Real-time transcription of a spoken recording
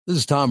This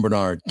is Tom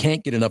Bernard.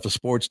 Can't get enough of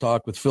sports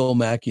talk with Phil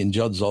Mackey and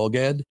Judd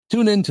Zolgad?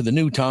 Tune in to the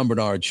new Tom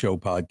Bernard Show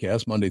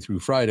podcast Monday through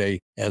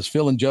Friday as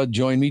Phil and Judd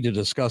join me to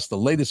discuss the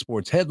latest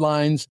sports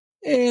headlines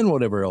and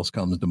whatever else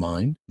comes to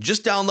mind.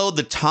 Just download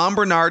the Tom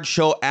Bernard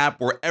Show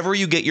app wherever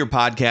you get your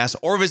podcasts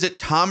or visit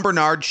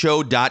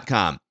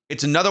tombernardshow.com.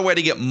 It's another way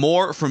to get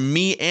more from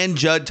me and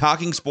Judd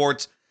talking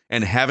sports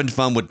and having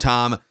fun with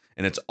Tom,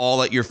 and it's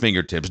all at your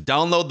fingertips.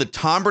 Download the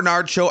Tom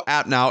Bernard Show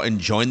app now and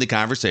join the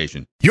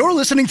conversation. You're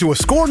listening to a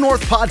Score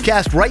North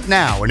podcast right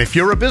now, and if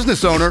you're a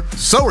business owner,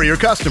 so are your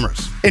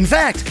customers. In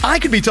fact, I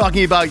could be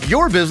talking about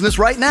your business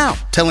right now,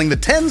 telling the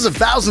tens of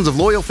thousands of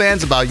loyal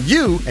fans about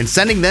you and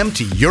sending them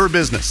to your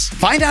business.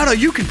 Find out how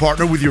you can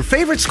partner with your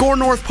favorite Score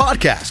North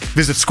podcast.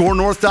 Visit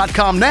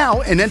scorenorth.com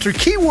now and enter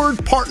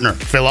keyword partner.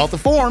 Fill out the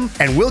form,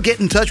 and we'll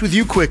get in touch with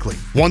you quickly.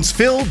 Once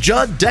Phil,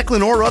 Judd,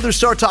 Declan, or others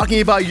start talking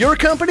about your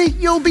company,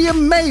 you'll be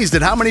amazed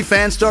at how many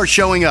fans start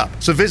showing up.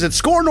 So visit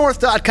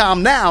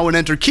scorenorth.com now and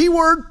enter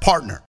keyword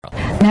partner.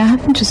 Now,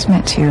 having just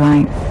met you,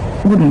 I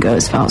wouldn't go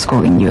as far as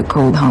calling you a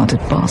cold-hearted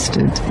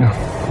bastard. No,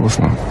 of course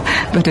not.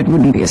 But it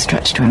wouldn't be a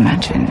stretch to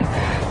imagine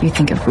you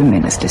think of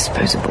women as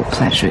disposable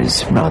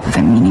pleasures rather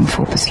than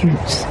meaningful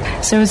pursuits.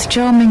 So as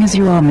charming as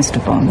you are,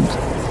 Mr. Bond,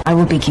 I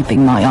will be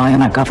keeping my eye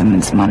on our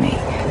government's money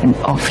and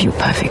off your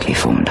perfectly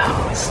formed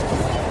house.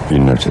 You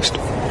noticed.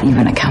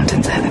 Even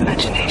accountants have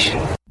imagination.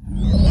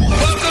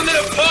 Welcome to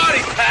the party,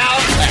 pal!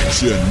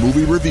 Action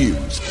Movie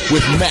Reviews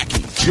with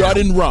Mackie, Judd,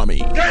 and Rami.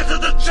 Get to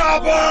the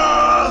chopper!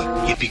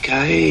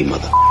 Yippee-ki-yay,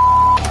 mother...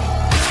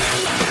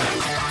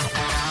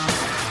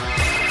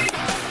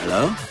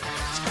 Hello?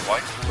 Mr.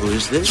 White? Who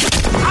is this?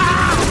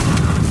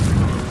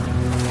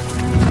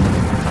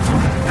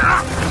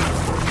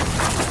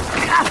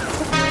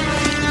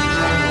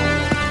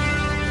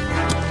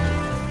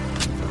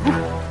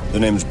 The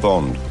name's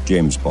Bond,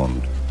 James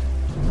Bond.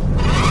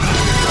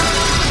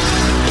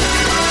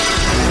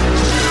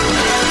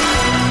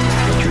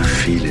 Did you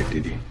feel it,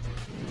 did you?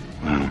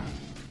 Well,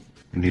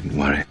 you needn't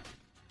worry.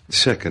 The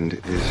second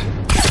is...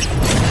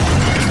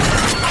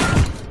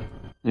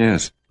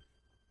 Yes.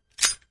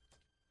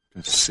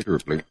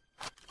 Considerably.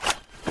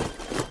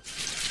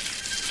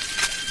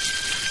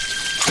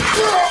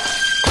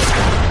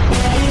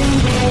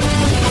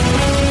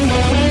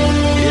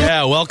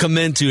 Yeah, welcome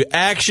into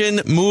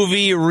Action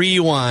Movie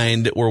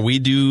Rewind, where we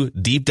do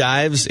deep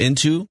dives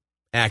into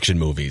action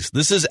movies.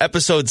 This is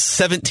episode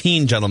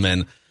 17,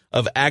 gentlemen,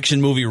 of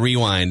Action Movie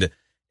Rewind.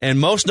 And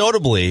most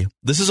notably,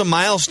 this is a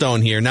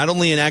milestone here, not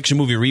only in Action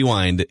Movie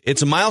Rewind,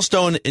 it's a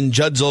milestone in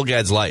Judd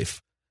Zolgad's life.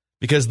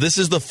 Because this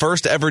is the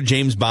first ever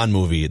James Bond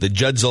movie that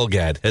Judd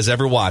Zolgad has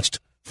ever watched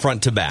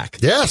front to back.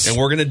 Yes. And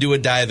we're going to do a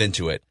dive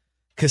into it.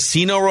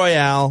 Casino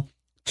Royale,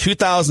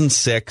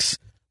 2006,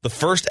 the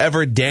first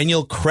ever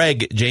Daniel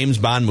Craig James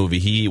Bond movie.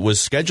 He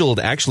was scheduled,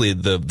 actually,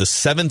 the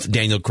seventh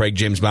Daniel Craig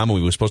James Bond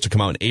movie was supposed to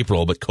come out in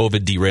April, but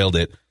COVID derailed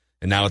it.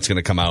 And now it's going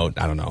to come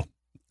out, I don't know,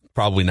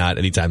 probably not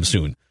anytime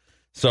soon.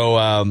 So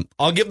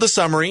I'll give the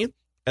summary,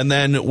 and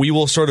then we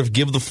will sort of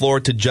give the floor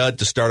to Judd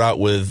to start out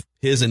with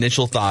his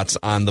initial thoughts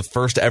on the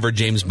first ever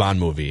James Bond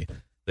movie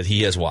that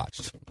he has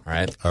watched. All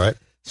right. All right.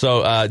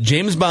 So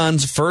James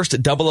Bond's first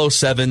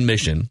 007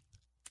 mission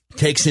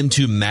takes him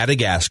to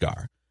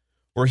Madagascar,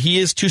 where he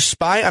is to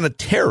spy on a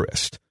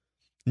terrorist.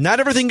 Not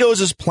everything goes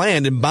as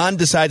planned, and Bond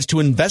decides to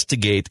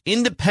investigate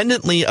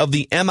independently of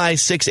the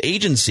MI6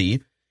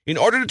 agency in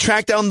order to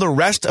track down the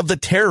rest of the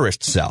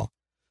terrorist cell.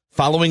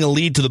 Following a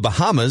lead to the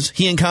Bahamas,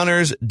 he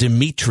encounters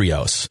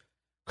Demetrios,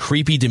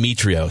 creepy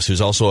Demetrios,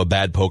 who's also a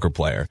bad poker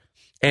player,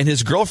 and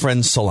his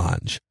girlfriend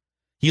Solange.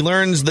 He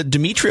learns that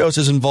Demetrios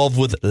is involved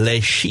with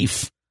Le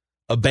Chiffre,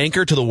 a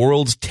banker to the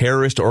world's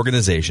terrorist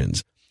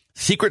organizations.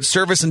 Secret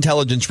Service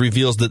intelligence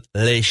reveals that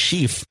Le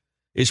Chiffre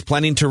is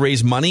planning to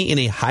raise money in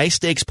a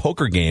high-stakes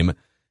poker game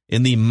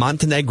in the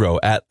Montenegro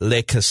at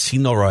Le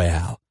Casino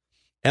Royale.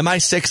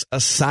 MI6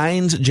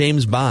 assigns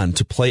James Bond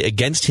to play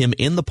against him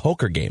in the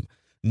poker game,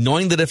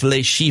 knowing that if Le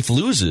Chiffre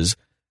loses,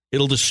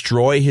 it'll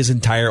destroy his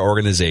entire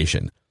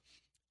organization.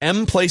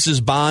 M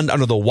places Bond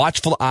under the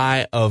watchful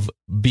eye of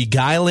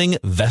beguiling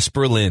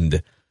Vesper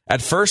Lind.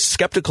 At first,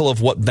 skeptical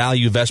of what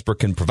value Vesper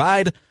can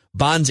provide,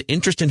 Bond's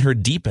interest in her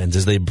deepens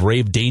as they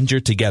brave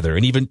danger together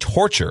and even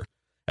torture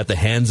at the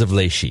hands of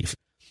Le Chiffre.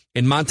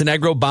 In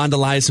Montenegro, Bond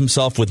allies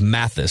himself with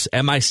Mathis,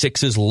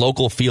 MI6's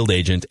local field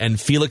agent,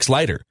 and Felix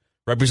Leiter,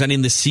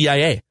 representing the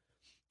CIA.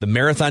 The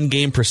marathon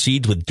game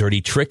proceeds with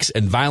dirty tricks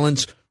and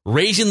violence,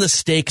 raising the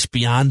stakes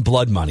beyond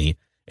blood money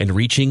and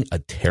reaching a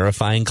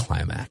terrifying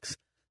climax.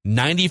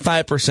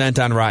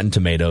 95% on Rotten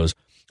Tomatoes,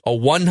 a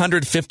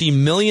 $150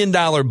 million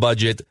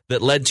budget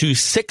that led to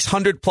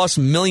 $600+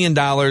 million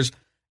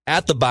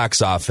at the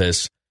box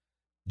office.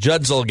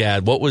 Judd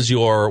Zolgad,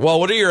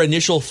 what are your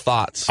initial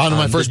thoughts on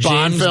my first the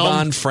Bond James film?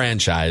 Bond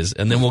franchise?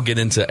 And then we'll get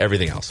into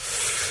everything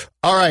else.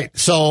 All right.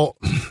 So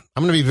I'm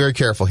going to be very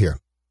careful here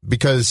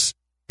because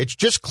it's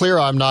just clear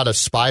I'm not a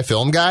spy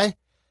film guy.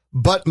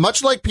 But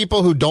much like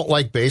people who don't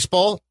like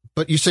baseball,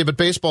 but you say, but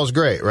baseball is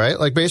great, right?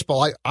 Like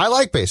baseball, I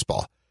like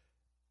baseball.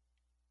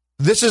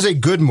 This is a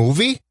good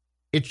movie,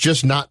 it's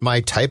just not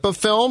my type of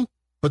film,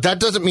 but that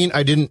doesn't mean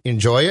I didn't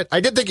enjoy it. I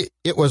did think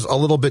it was a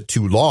little bit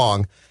too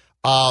long,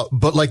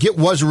 but like it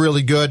was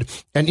really good.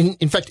 And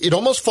in fact, it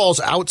almost falls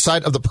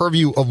outside of the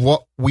purview of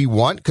what we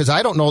want, because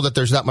I don't know that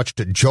there's that much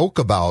to joke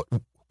about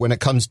when it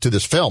comes to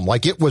this film.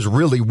 Like, it was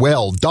really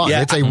well done.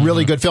 Yeah. It's a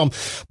really good film.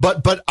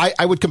 But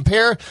I would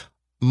compare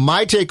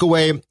my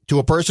takeaway to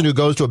a person who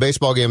goes to a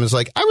baseball game and is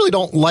like, I really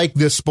don't like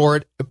this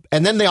sport.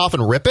 And then they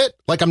often rip it.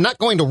 Like, I'm not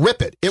going to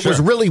rip it. It was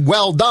really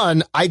well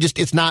done.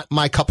 It's not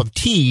my cup of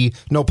tea.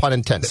 No pun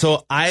intended.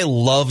 So I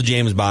love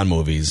James Bond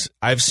movies.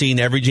 I've seen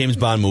every James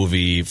Bond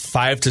movie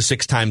 5 to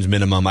 6 times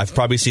minimum. I've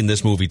probably seen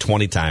this movie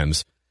 20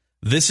 times.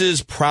 This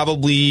is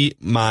probably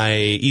my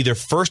either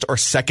first or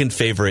second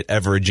favorite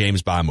ever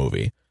James Bond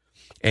movie.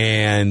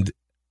 And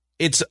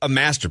it's a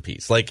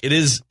masterpiece. Like, it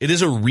is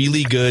a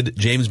really good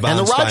James Bond.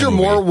 And the Roger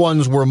Moore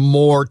ones were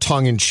more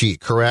tongue in cheek,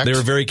 correct? They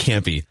were very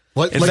campy.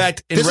 In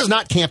fact, this is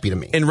not campy to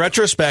me. In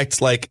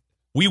retrospect, like,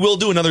 we will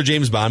do another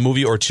James Bond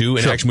movie or two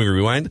in Action Movie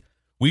Rewind.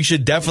 We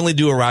should definitely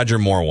do a Roger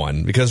Moore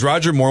one, because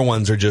Roger Moore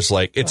ones are just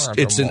like, it's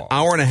an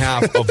hour and a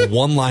half of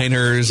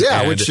one-liners.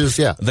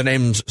 The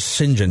name's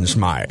St. John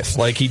Smythe.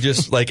 Like, he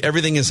just, like,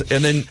 everything is,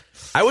 and then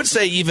I would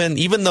say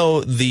even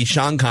though the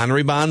Sean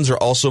Connery Bonds are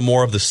also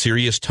more of the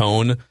serious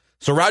tone.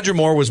 So Roger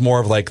Moore was more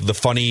of like the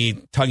funny,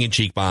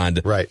 tongue-in-cheek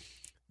Bond. Right.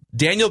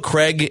 Daniel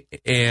Craig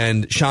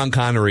and Sean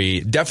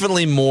Connery,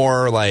 definitely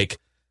more like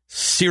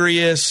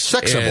serious.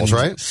 Sex symbols,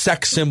 right?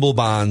 Sex symbol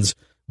Bonds,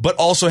 but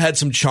also had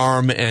some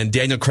charm, and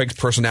Daniel Craig's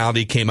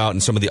personality came out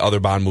in some of the other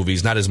Bond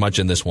movies, not as much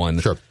in this one.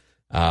 Sure.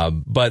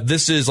 But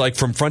this is like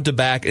from front to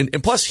back.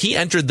 And plus, he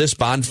entered this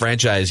Bond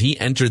franchise. He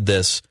entered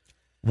this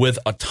with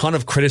a ton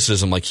of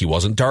criticism. Like, he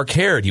wasn't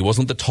dark-haired. He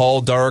wasn't the tall,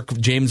 dark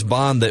James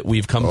Bond that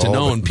we've come to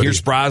know. Pierce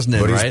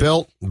Brosnan, right?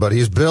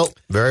 He's built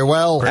very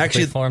well.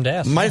 Actually, formed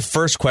ass. My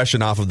first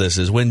question off of this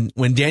is when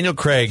Daniel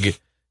Craig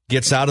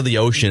gets out of the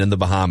ocean in the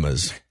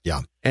Bahamas,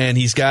 and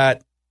he's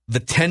got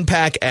the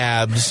 10-pack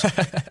abs,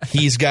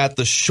 he's got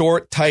the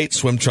short, tight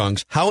swim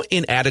trunks. How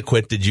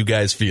inadequate did you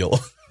guys feel?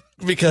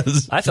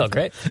 Because I felt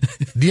great.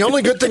 The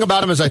only good thing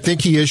about him is I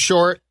think he is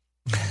short,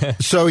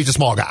 so he's a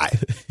small guy.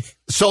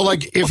 So,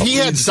 like, if he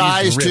had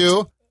size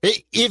too,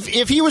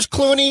 if he was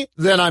Clooney,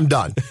 then I'm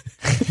done.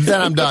 But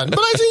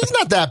he's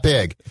not that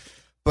big.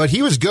 But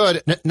he was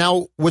good.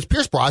 Now, was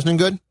Pierce Brosnan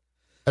good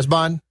as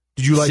Bond?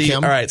 Did you like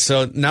him? All right,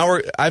 so now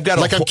I'm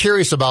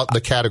curious about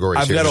the categories.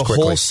 I've got a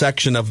whole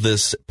section of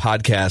this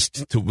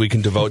podcast we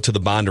can devote to the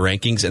Bond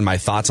rankings and my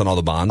thoughts on all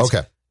the Bonds.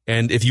 Okay.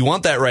 And if you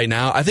want that right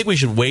now, I think we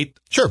should wait.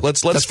 Sure.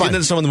 Let's get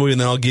into some of the movie,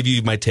 and then I'll give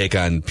you my take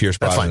on Pierce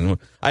Brosnan.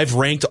 I've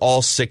ranked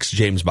all 6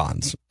 James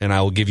Bonds, and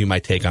I will give you my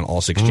take on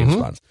all 6 James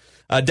Bonds.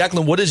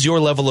 Declan, what is your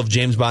level of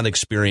James Bond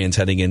experience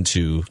heading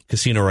into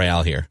Casino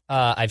Royale here?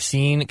 I've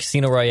seen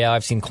Casino Royale.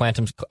 I've seen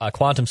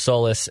Quantum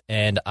Solace,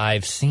 and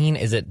I've seen,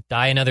 is it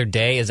Die Another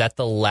Day? Is that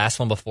the last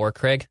one before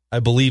Craig? I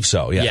believe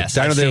so, yeah. Yes,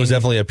 Die Another Day was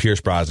definitely a Pierce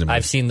Brosnan movie.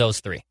 I've seen those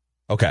 3.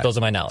 Okay. Those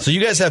are my knowledge. So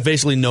you guys have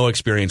basically no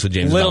experience with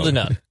James Bond. Little to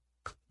none.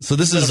 So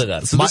this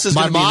is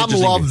my mom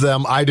loved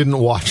them. I didn't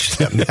watch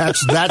them.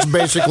 That's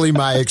basically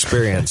my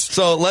experience.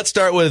 So let's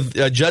start with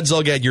Judd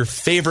Zulgad, your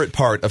favorite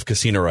part of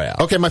Casino Royale.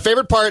 Okay, my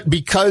favorite part,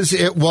 because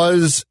it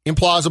was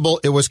implausible,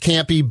 it was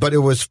campy, but it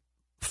was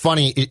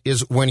funny,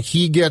 is when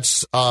he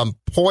gets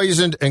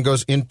poisoned and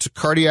goes into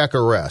cardiac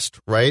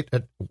arrest, right,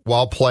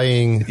 while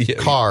playing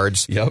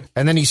cards. Yep.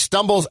 And then he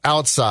stumbles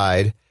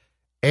outside.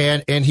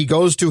 And he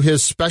goes to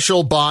his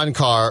special Bond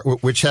car,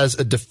 which has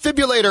a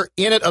defibrillator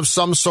in it of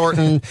some sort,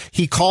 and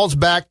he calls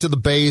back to the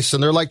base,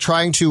 and they're like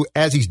trying to,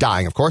 as he's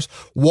dying, of course,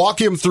 walk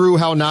him through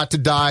how not to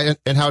die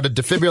and how to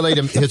defibrillate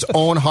his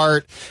own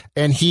heart,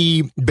 and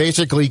he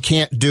basically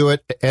can't do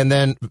it. And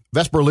then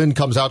Vesper Lynd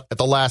comes out at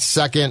the last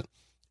second,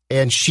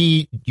 and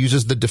she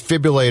uses the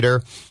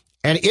defibrillator,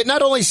 and it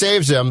not only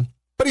saves him,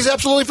 but he's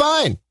absolutely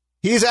fine.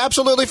 He's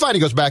absolutely fine. He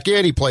goes back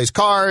in. He plays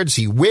cards.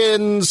 He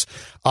wins.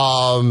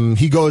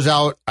 He goes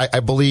out,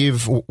 I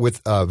believe,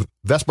 with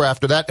Vesper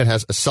after that and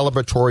has a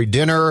celebratory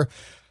dinner.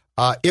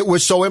 It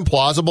was so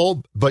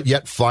implausible, but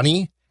yet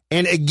funny.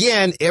 And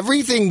again,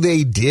 everything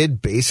they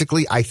did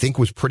basically, I think,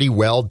 was pretty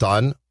well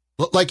done.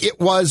 Like, it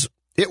was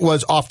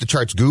off the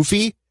charts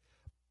goofy,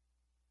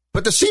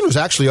 but the scene was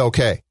actually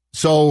okay.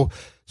 So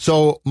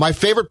my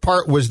favorite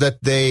part was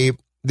that they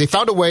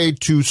found a way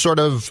to sort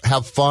of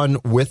have fun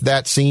with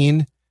that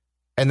scene.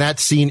 And that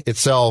scene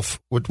itself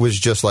was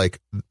just like,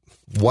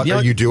 what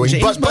are you doing?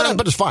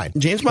 But it's fine.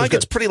 James Bond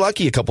gets pretty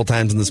lucky a couple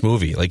times in this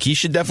movie. Like, he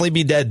should definitely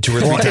be dead 2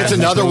 or 3 times. It's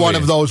another one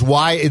of those.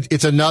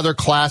 It's another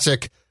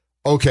classic.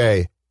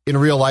 Okay, in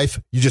real life,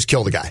 you just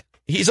kill the guy.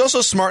 He's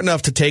also smart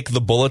enough to take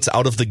the bullets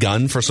out of the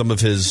gun for some of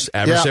his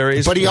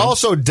adversaries. Yeah, but he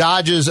also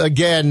dodges,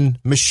 again,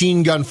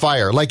 machine gun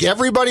fire. Like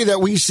everybody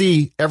that we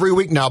see every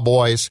week now,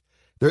 boys.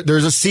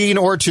 There's a scene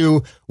or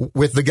two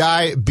with the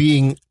guy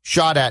being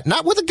shot at,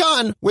 not with a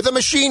gun, with a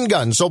machine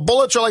gun. So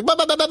bullets are like, bang,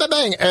 bang, bang, bang,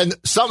 bang. And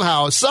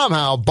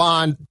somehow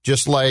Bond,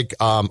 just like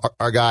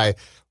our guy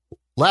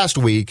last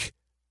week,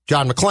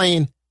 John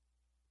McClane,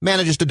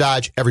 manages to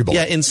dodge every bullet.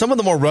 Yeah, in some of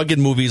the more rugged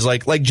movies,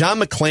 like John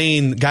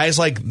McClane, guys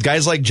like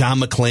John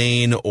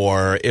McClane,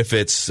 or if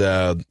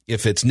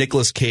it's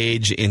Nicolas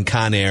Cage in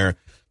Con Air,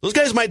 those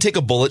guys might take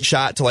a bullet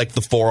shot to like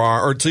the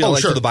forearm or to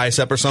to the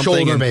bicep or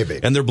something, shoulder maybe,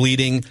 and they're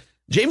bleeding.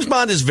 James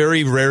Bond is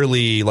very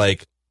rarely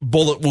like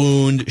bullet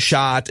wound,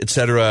 shot,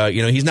 etc.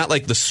 You know, he's not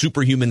like the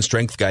superhuman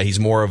strength guy. He's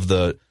more of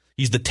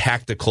he's the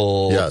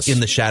tactical in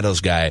the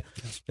shadows guy.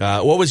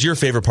 What was your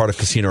favorite part of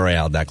Casino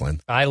Royale, Declan?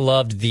 I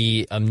loved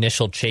the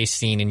initial chase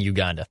scene in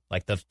Uganda,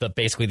 like the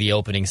basically the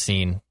opening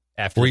scene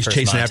after where the he's first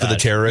chasing montage. after the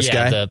terrorist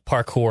guy. The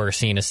parkour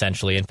scene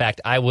essentially. In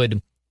fact, I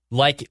would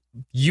like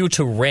you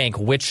to rank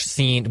which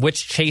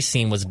chase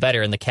scene was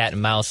better in the cat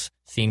and mouse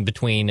scene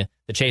between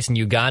the chase in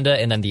Uganda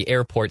and then the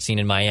airport scene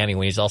in Miami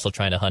when he's also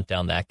trying to hunt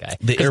down that guy.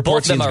 The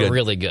airport both of them scene's are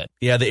really good.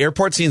 Yeah, the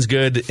airport scene's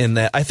good in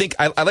that. I think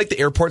I like the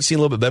airport scene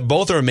a little bit, but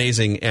both are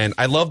amazing. And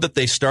I love that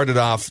they started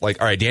off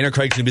like, all right, Daniel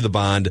Craig's going to be the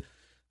Bond.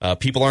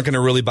 People aren't going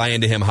to really buy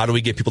into him. How do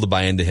we get people to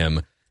buy into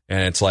him?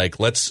 And it's like,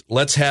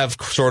 let's have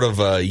sort of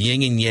a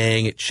yin and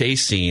yang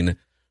chase scene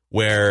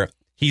where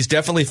he's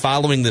definitely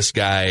following this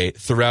guy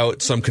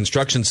throughout some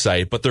construction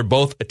site, but they're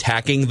both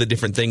attacking the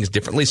different things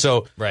differently.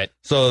 So,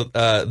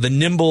 the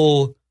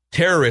nimble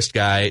terrorist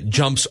guy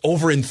jumps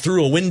over and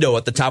through a window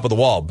at the top of the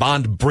wall.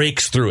 Bond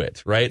breaks through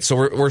it, right? So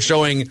we're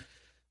showing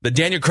that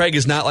Daniel Craig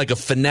is not like a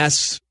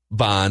finesse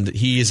Bond.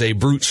 He is a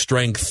brute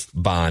strength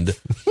Bond.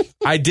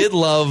 I did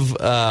love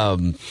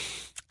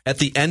at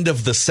the end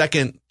of the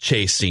second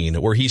chase scene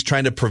where he's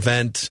trying to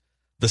prevent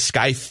the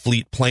Sky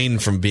Fleet plane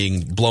from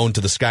being blown to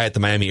the sky at the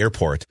Miami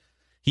airport.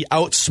 He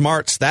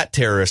outsmarts that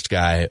terrorist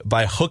guy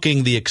by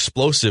hooking the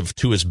explosive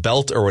to his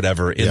belt or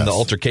whatever in the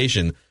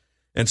altercation.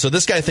 And so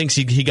this guy thinks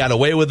he got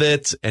away with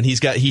it, and he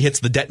hits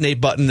the detonate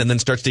button and then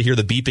starts to hear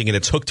the beeping, and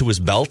it's hooked to his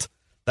belt.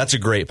 That's a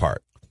great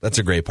part.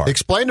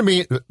 Explain to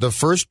me the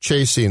first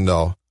chase scene,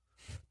 though.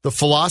 The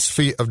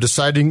philosophy of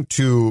deciding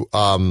to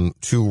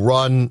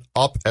run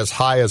up as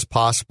high as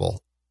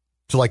possible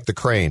to like the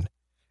crane.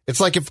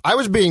 It's like if I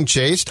was being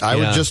chased, I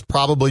would just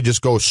probably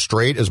just go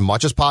straight as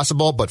much as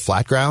possible, but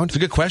flat ground. It's a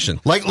good question.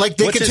 Like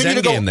they What's continue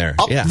to go there?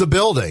 up the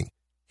building.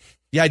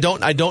 Yeah, I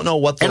don't know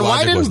what the and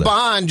logic why was didn't there.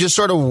 Bond just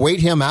sort of wait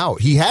him out?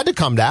 He had to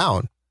come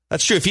down.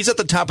 That's true. If he's at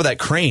the top of that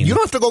crane, you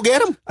don't have to go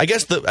get him. I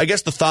guess the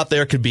thought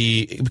there could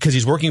be because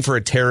he's working for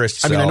a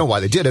terrorist cell. I mean, I know why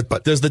they did it,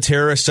 but does the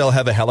terrorist cell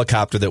have a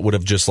helicopter that would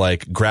have just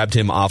like grabbed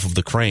him off of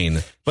the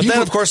crane? But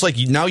then, of course, like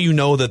now you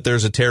know that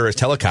there's a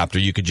terrorist helicopter,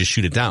 you could just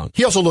shoot it down.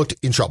 He also looked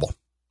in trouble.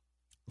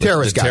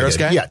 Terrorist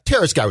guy? Yeah,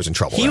 terrorist guy was in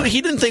trouble.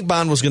 He didn't think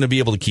Bond was going to be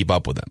able to keep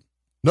up with him.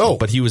 No,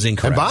 but he was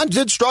incorrect. And Bond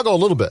did struggle a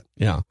little bit.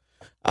 Yeah.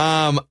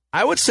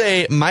 I would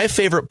say my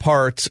favorite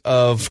part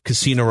of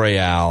Casino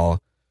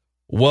Royale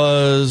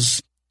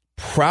was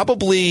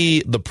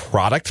probably the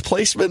product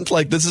placement.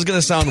 Like, this is going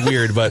to sound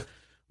weird, but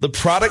the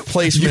product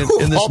placement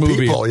in this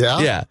movie.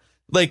 Yeah.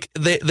 Like,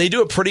 they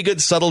do a pretty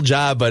good subtle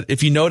job, but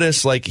if you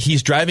notice, like,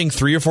 he's driving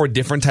 3 or 4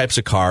 different types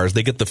of cars.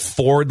 They get the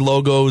Ford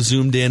logo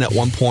zoomed in at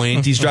one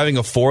point. He's driving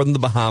a Ford in the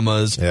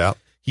Bahamas. Yeah.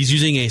 He's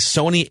using a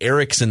Sony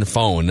Ericsson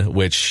phone,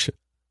 which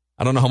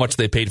I don't know how much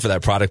they paid for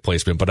that product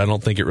placement, but I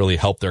don't think it really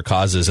helped their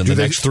causes in the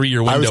next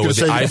 3-year window with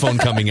the iPhone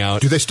coming out.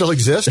 Do they still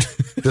exist?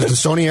 Does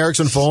the Sony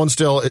Ericsson phone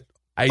still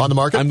on the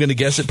market? I'm going to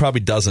guess it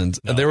probably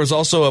doesn't. No. There was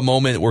also a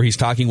moment where he's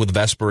talking with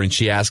Vesper and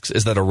she asks,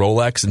 is that a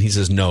Rolex? And he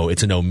says, no,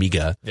 it's an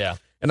Omega. Yeah.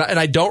 And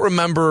I don't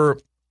remember.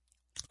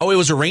 Oh, it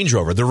was a Range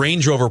Rover, the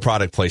Range Rover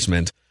product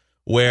placement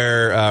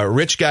where a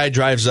rich guy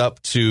drives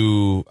up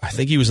to, I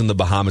think he was in the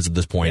Bahamas at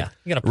this point. Yeah.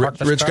 You gotta park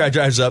this rich car? guy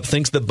drives up,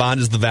 thinks that Bond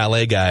is the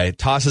valet guy,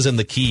 tosses in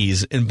the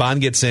keys, and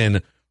Bond gets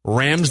in,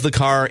 rams the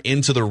car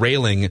into the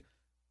railing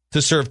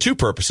to serve 2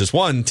 purposes.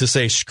 One, to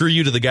say screw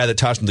you to the guy that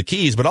tossed him the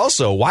keys, but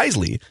also,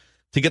 wisely,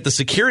 to get the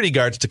security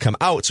guards to come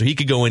out so he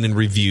could go in and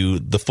review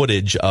the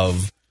footage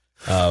of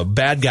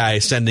bad guy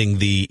sending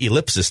the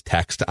ellipsis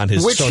text on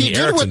his Which Sony he did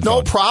Ericsson with phone.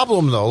 no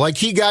problem, though. Like,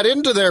 he got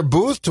into their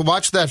booth to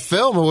watch that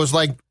film and was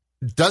like,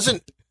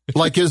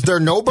 is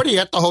there nobody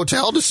at the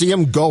hotel to see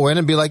him go in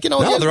and be like,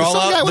 No, they're all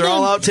out. They're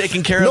all out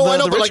taking care of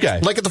the rich guy.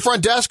 Like at the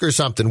front desk or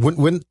something.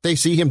 Wouldn't they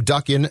see him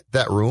duck in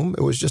that room?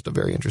 It was just a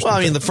very interesting. Well,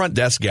 I mean, thing. the front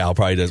desk gal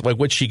probably does. Like,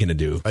 what's she going to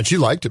do? And she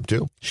liked him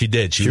too. She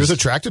did. She was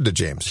attracted to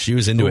James. She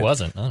was into Who it.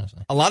 wasn't,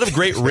 honestly. A lot of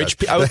great rich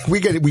people. We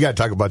got to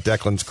talk about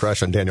Declan's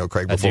crush on Daniel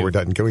Craig before we're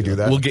done. Can we do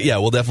that?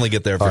 We'll definitely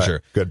get there for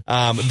sure. Good.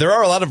 There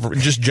are a lot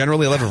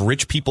of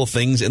rich people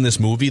things in this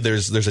movie.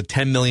 There's a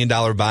 $10 million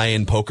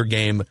buy-in poker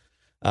game.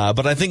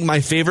 But I think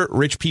my favorite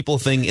rich people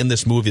thing in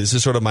this movie, this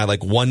is sort of my like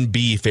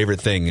 1B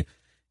favorite thing,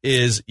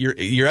 is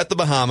you're at the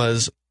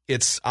Bahamas.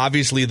 It's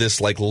obviously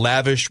this like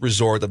lavish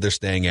resort that they're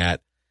staying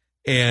at.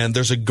 And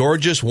there's a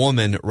gorgeous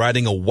woman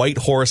riding a white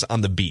horse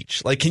on the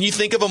beach. Like, can you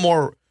think of a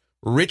more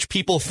rich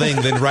people thing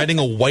than riding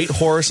a white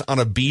horse on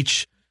a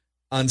beach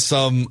on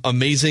some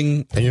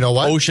amazing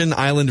ocean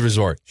island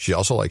resort? She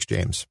also likes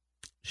James.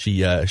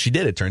 She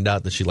did. It turned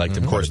out that she liked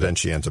him. Of course, then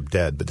she ends up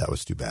dead, but that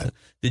was too bad.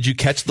 Did you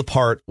catch the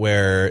part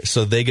where,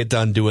 so they get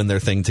done doing their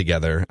thing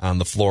together on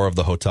the floor of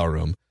the hotel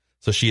room.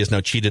 So she has now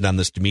cheated on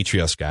this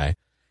Demetrios guy.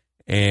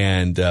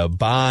 And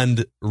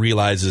Bond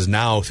realizes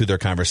now through their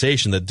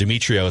conversation that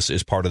Demetrios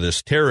is part of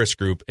this terrorist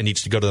group and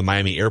needs to go to the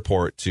Miami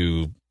airport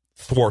to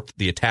thwart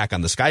the attack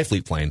on the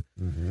Skyfleet plane.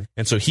 Mm-hmm.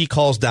 And so he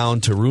calls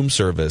down to room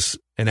service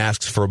and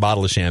asks for a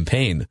bottle of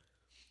champagne.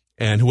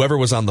 And whoever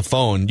was on the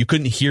phone, you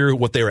couldn't hear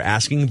what they were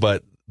asking,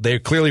 but they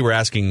clearly were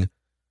asking,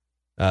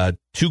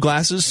 2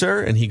 glasses,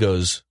 sir? And he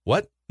goes,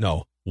 what?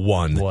 No,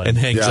 one. And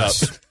hangs up.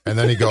 And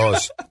then he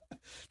goes.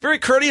 Very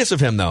courteous of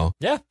him, though.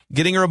 Yeah.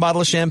 Getting her a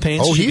bottle of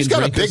champagne. Oh, he's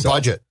got a big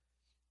budget.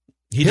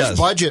 His does.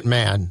 Budget,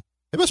 man.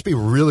 It must be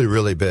really,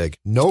 really big.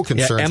 No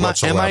concerns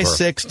whatsoever.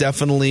 MI6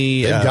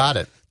 definitely. They got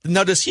it.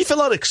 Now, does he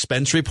fill out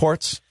expense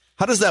reports?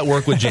 How does that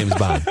work with James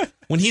Bond?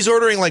 When he's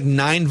ordering like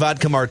 9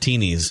 vodka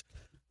martinis,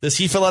 does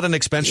he fill out an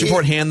expense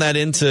report, hand that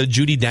in to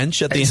Judi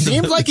Dench at the end? It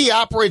seems like he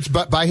operates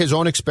by his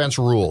own expense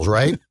rules,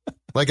 right?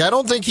 Like I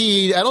don't think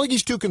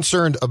he's too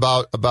concerned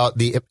about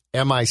the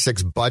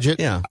MI6 budget.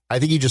 Yeah. I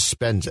think he just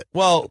spends it.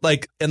 Well,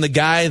 and the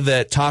guy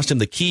that tossed him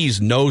the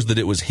keys knows that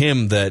it was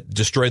him that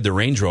destroyed the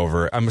Range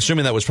Rover. I'm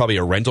assuming that was probably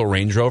a rental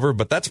Range Rover,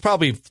 but that's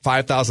probably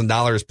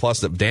 $5,000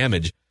 plus of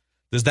damage.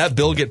 Does that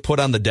bill get put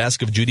on the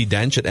desk of Judi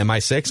Dench at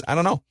MI6? I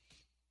don't know.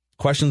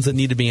 Questions that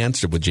need to be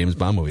answered with James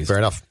Bond movies. Fair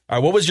enough. All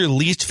right, what was your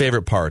least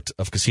favorite part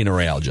of Casino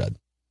Royale, Judd?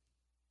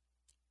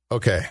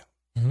 Okay.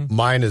 Mm-hmm.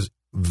 Mine is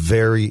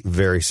very,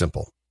 very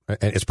simple.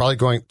 And it's probably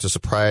going to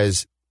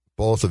surprise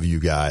both of you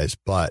guys,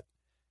 but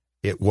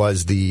it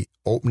was the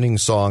opening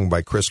song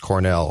by Chris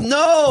Cornell.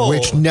 No!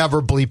 Which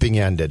never bleeping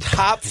ended.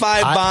 Top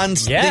 5 Bond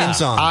theme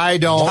song. I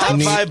don't Top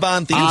 5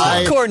 Bond theme song.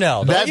 You love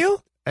Cornell, don't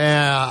you?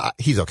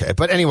 He's okay.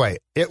 But anyway,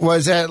 it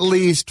was at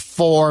least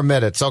 4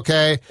 minutes,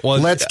 okay? Well,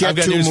 let's get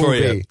to a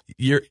movie.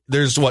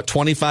 There's,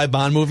 25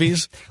 Bond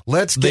movies?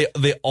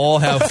 They all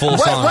have full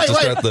songs to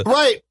start the...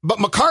 Right, but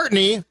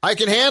McCartney, I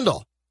can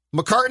handle.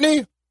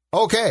 McCartney,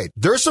 okay.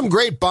 There's some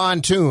great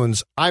Bond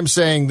tunes. I'm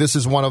saying this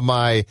was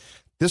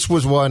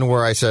one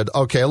where I said,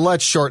 okay,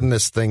 let's shorten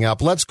this thing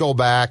up. Let's go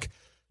back.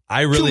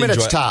 I really 2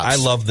 minutes enjoy, tops.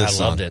 I love this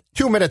song. I loved it.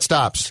 2 minute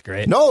stops. It's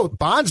great. No,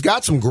 Bond's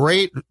got some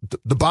great,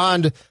 the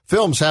Bond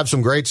films have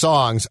some great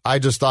songs. I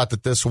just thought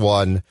that this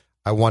one,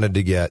 I wanted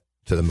to get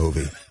to the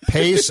movie.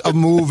 Pace of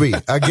movie.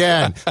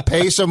 Again,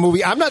 pace of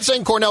movie. I'm not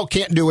saying Cornell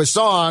can't do a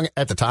song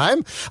at the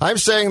time. I'm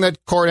saying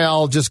that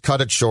Cornell just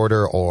cut it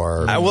shorter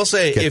or I will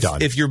say,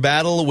 done. if your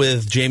battle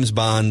with James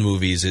Bond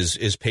movies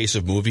is pace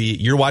of movie,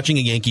 you're watching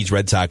a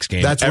Yankees-Red Sox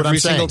game. That's what I'm every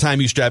saying. single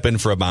time you strap in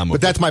for a Bond movie.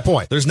 But that's my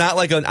point. There's not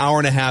like an hour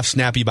and a half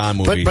snappy Bond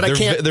movie. But I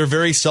can't. They're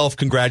very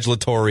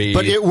self-congratulatory.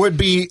 But it would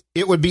be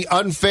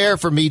unfair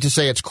for me to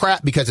say it's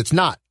crap because it's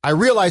not. I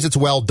realize it's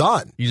well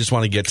done. You just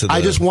want to get to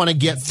I just want to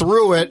get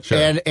through it, Sure.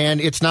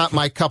 and it's not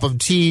my cup of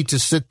tea to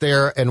sit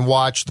there and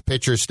watch the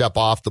pitcher step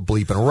off the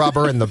bleeping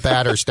rubber and the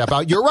batter step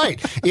out. You're right.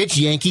 It's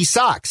Yankee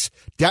Sox.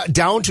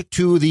 Down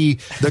to the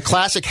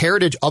classic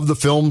heritage of the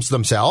films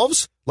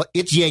themselves,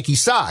 it's Yankee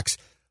Sox.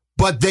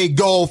 But they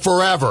go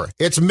forever.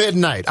 It's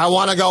midnight. I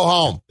want to go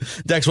home.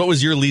 Dex, what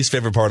was your least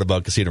favorite part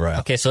about Casino Royale?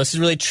 Okay, so this is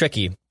really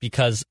tricky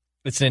because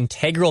it's an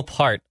integral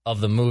part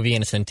of the movie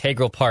and it's an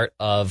integral part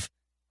of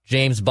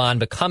James Bond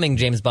becoming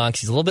James Bond.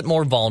 He's a little bit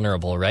more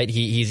vulnerable, right?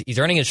 He's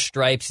earning his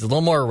stripes. He's a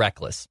little more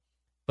reckless.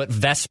 But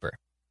Vesper,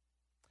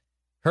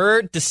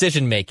 her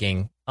decision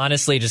making,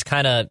 honestly, just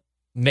kind of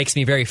makes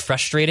me very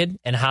frustrated.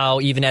 And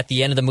how even at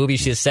the end of the movie,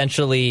 she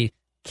essentially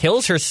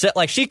kills herself.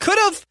 Like she could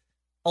have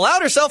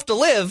allowed herself to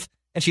live,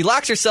 and she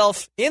locks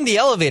herself in the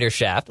elevator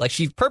shaft. Like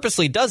she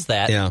purposely does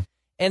that. Yeah.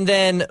 And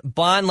then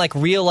Bond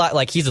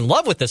realize he's in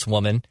love with this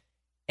woman,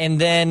 and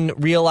then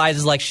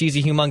realizes she's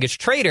a humongous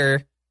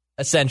traitor.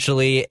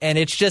 Essentially, and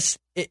it's just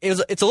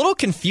it's a little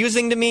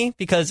confusing to me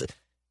because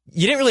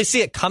you didn't really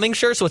see it coming,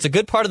 sure. So it's a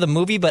good part of the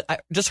movie, but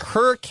just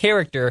her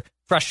character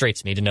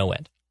frustrates me to no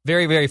end.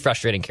 Very, very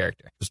frustrating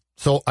character.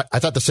 So I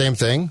thought the same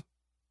thing,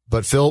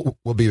 but Phil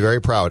will be very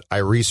proud. I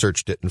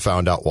researched it and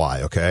found out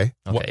why. Okay.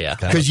 Okay. Yeah.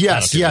 Because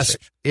yes,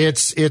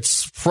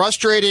 it's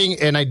frustrating,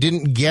 and I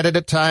didn't get it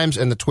at times,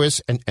 and the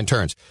twists and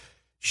turns.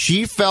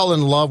 She fell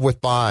in love with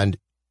Bond.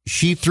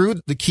 She threw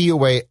the key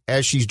away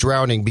as she's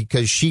drowning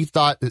because she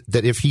thought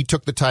that if he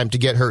took the time to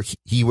get her,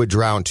 he would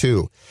drown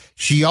too.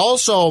 She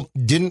also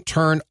didn't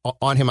turn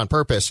on him on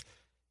purpose.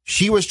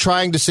 She was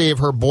trying to save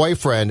her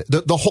boyfriend.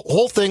 The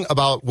whole thing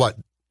about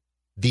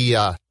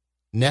the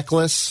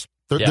necklace,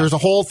 there's a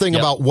whole thing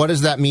about what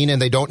does that mean, and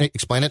they don't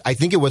explain it. I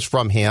think it was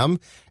from him,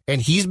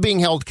 and he's being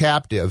held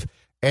captive.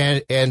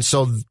 And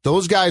so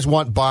those guys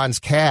want Bond's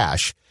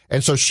cash.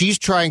 And so she's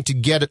trying to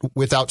get it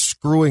without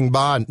screwing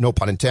Bond, no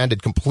pun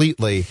intended,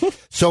 completely.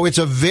 So it's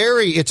a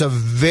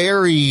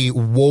very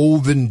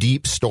woven,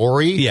 deep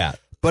story. Yeah.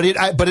 But it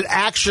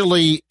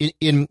actually,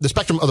 in the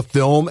spectrum of the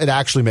film, it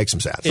actually makes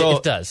some sense.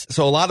 It does.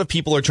 So a lot of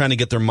people are trying to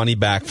get their money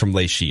back from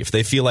Le Chiffre.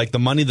 They feel like the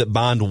money that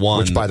Bond won.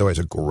 Which, by the way, is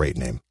a great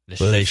name.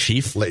 Le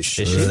Chiffre? Le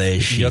Chiffre. Le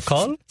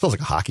Chiffre. Sounds like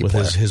a hockey with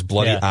player. his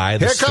bloody eye.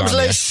 Here comes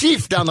Le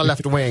Chiffre down the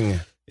left wing.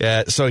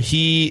 Yeah, so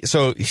he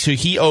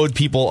owed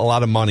people a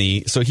lot of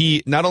money. So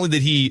he not only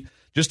did he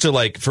just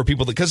to for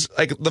people because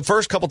the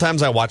first couple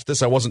times I watched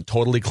this, I wasn't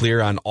totally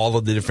clear on all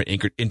of the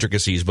different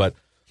intricacies, but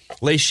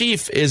Le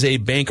Chiffre is a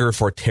banker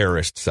for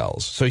terrorist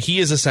cells. So he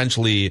is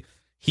essentially,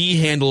 he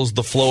handles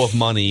the flow of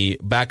money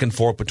back and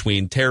forth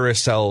between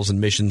terrorist cells and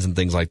missions and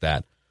things like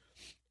that.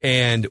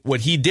 And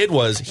what he did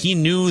was he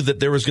knew that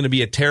there was going to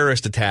be a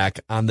terrorist attack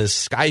on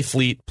this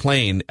Skyfleet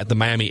plane at the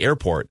Miami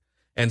airport,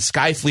 and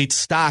Skyfleet's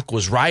stock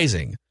was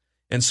rising.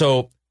 And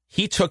so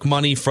he took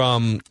money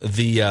from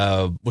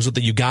the, was it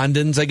the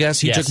Ugandans, I guess?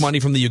 He took money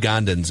from the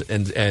Ugandans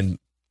and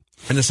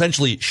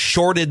essentially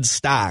shorted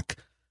stock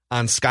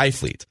on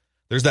Skyfleet.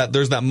 There's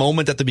that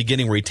moment at the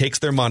beginning where he takes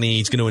their money,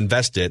 he's going to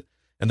invest it,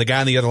 and the guy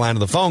on the other line of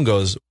the phone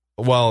goes,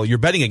 well, you're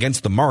betting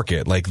against the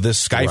market. Like,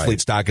 this Skyfleet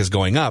stock is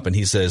going up. And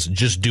he says,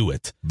 just do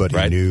it. But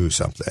he knew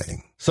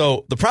something.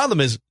 So the problem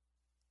is,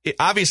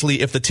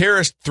 obviously, if the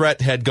terrorist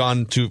threat had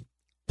gone to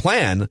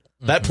plan,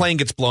 that plane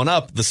gets blown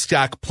up, the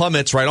stock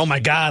plummets, right? Oh, my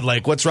God,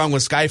 like, what's wrong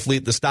with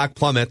Skyfleet? The stock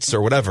plummets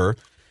or whatever.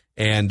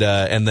 And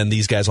then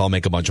these guys all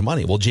make a bunch of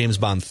money. Well, James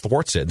Bond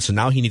thwarts it. So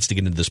now he needs to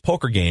get into this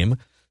poker game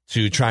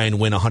to try and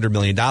win $100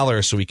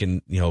 million so he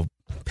can,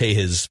 pay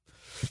his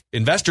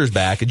investors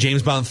back. And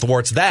James Bond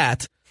thwarts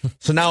that.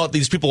 So now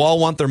these people all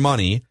want their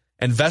money,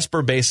 and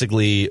Vesper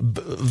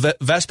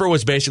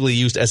was basically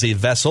used as a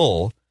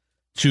vessel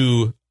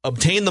to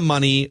obtain the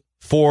money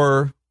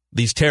for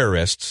these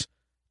terrorists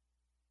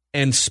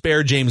and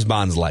spare James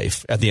Bond's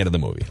life at the end of the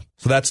movie.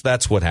 So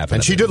that's what happened.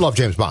 And she did love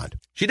James Bond.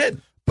 She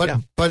did.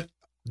 But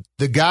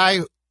the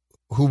guy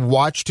who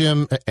watched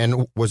him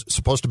and was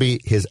supposed to be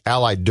his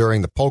ally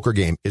during the poker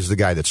game is the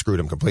guy that screwed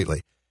him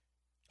completely.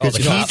 Because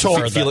he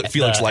told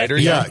Felix Leiter.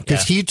 Yeah,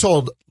 because he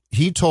told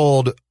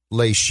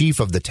Le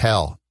Chiffre of the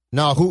Tell.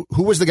 No,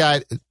 who was the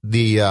guy?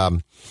 The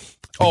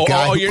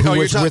guy who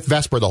was with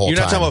Vesper the whole time.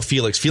 You're not talking about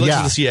Felix. Felix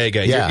is the CIA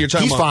guy. Yeah, you're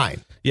talking he's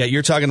fine. Yeah,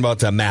 you're talking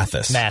about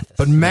Mathis.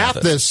 But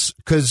Mathis,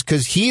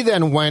 because he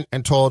then went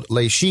and told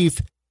Le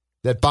Chiffre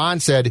that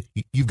Bond said,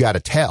 "You've got to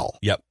tell."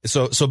 Yep.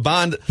 So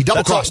Bond, he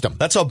double crossed him.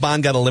 That's how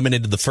Bond got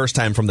eliminated the first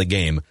time from the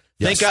game.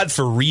 Yes. Thank God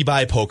for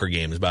rebuy poker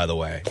games, by the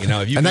way. And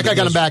that guy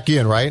got him back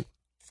in, right?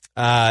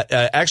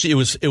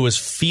 Actually, it was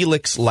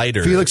Felix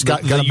Leiter. Felix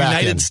got him back in. The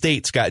United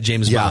States got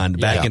James Bond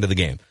back into the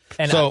game.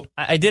 And so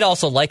I did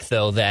also like,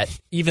 though, that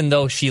even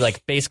though she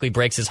basically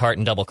breaks his heart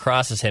and double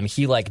crosses him,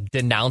 he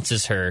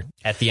denounces her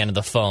at the end of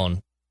the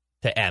phone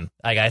to M.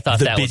 I thought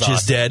that was awesome. The bitch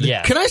is dead.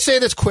 Yeah. Can I say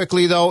this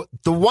quickly, though?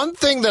 The one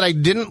thing that I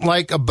didn't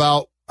like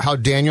about how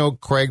Daniel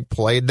Craig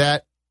played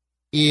that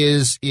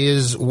is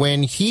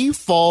when he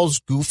falls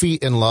goofy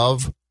in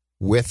love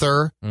with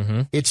her,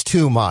 it's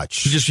too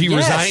much.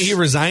 He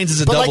resigns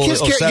as a but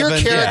 007. Your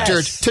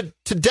character,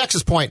 to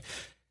Dex's point,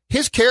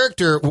 his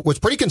character was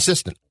pretty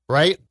consistent,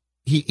 right?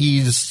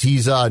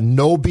 He's a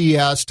no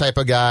BS type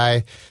of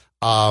guy.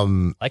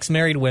 Likes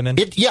married women.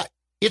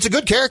 It's a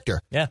good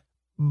character. Yeah.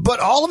 But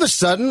all of a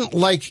sudden,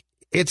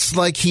 it's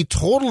like he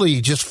totally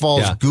just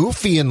falls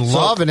goofy in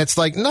love, and it's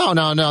like, no,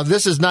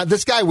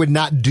 this guy would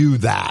not do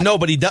that. No,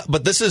 but he does.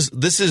 But this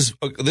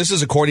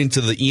is according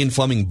to the Ian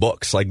Fleming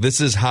books. Like,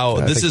 this is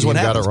what Ian happens.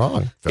 Got it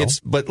wrong, Phil.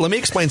 But let me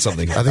explain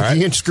something. I think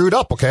Ian screwed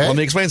up. Okay, let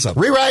me explain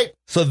something. Rewrite.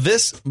 So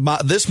this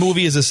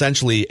movie is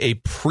essentially a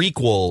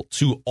prequel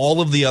to all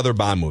of the other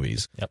Bond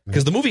movies,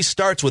 because the movie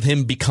starts with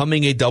him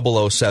becoming a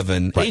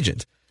 007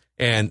 agent.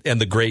 And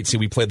the great scene,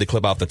 we played the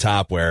clip off the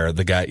top where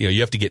the guy,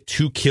 you have to get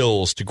 2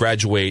 kills to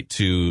graduate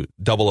to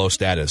 00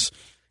 status.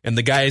 And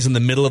the guy is in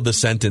the middle of the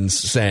sentence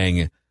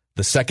saying,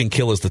 the second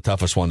kill is the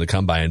toughest one to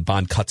come by. And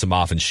Bond cuts him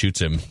off and shoots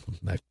him.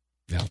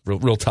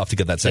 Real tough to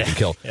get that second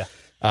kill. Yeah.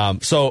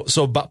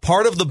 So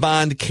part of the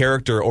Bond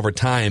character over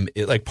time,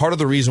 part of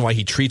the reason why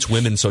he treats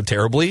women so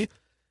terribly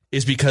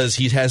is because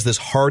he has this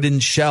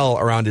hardened shell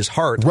around his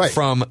heart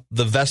from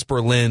the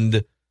Vesper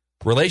Lind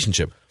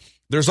relationship.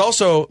 There's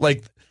also,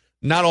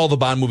 not all the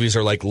Bond movies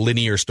are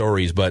linear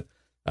stories, but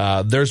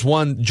there's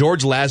one.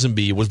 George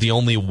Lazenby was the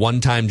only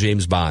one-time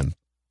James Bond.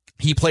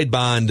 He played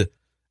Bond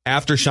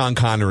after Sean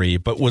Connery,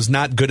 but was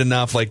not good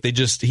enough.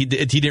 He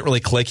didn't really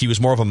click. He was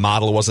more of a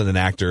model, wasn't an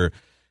actor,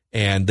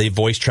 and they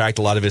voice tracked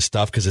a lot of his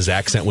stuff because his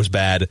accent was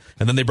bad.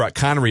 And then they brought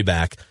Connery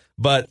back.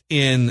 But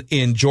in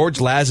George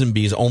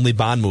Lazenby's only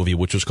Bond movie,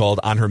 which was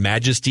called On Her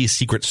Majesty's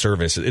Secret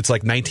Service, it's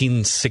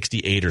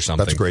 1968 or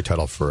something. That's a great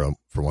title for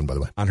one, by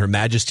the way. On Her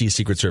Majesty's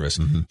Secret Service.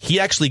 He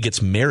actually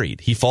gets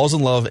married. He falls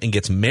in love and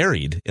gets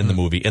married in the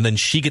movie, and then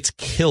she gets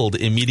killed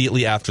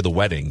immediately after the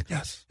wedding.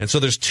 Yes. And so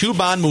there's 2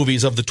 Bond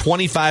movies of the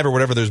 25 or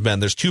whatever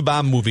there's 2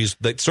 Bond movies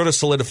that sort of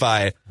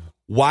solidify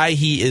why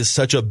he is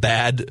such a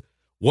bad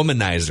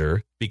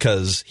womanizer,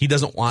 because he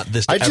doesn't want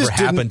this to ever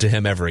happen to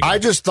him ever again. I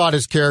just thought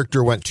his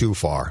character went too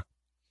far.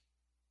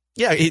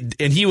 Yeah,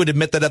 and he would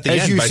admit that at the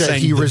end by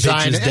saying he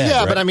resigned. Bitch is dead, yeah,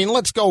 right? But I mean,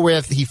 let's go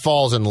with he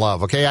falls in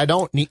love. Okay, I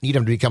don't need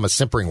him to become a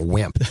simpering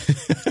wimp.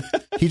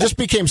 He just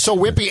became so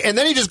wimpy, and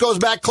then he just goes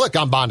back. Click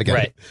on Bond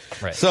again.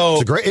 Right.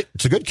 So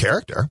it's a good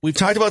character. We've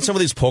talked about some of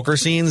these poker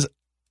scenes.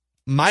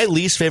 My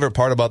least favorite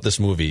part about this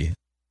movie,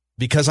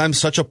 because I'm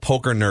such a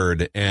poker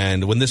nerd,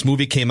 and when this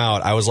movie came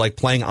out, I was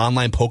playing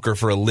online poker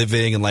for a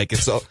living, and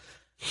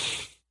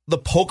the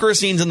poker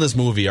scenes in this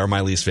movie are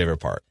my least favorite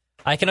part.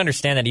 I can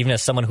understand that even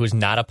as someone who's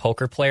not a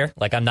poker player.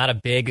 Like, I'm not a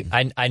big...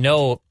 I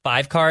know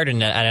 5-card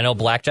and I know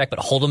blackjack, but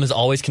Hold'em has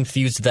always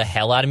confused the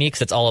hell out of me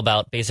because it's all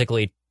about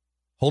basically...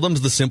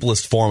 Hold'em's the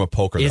simplest form of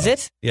poker, Is though.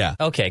 it? Yeah.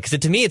 Okay, because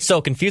to me it's so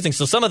confusing.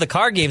 So some of the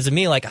card games to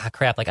me, like,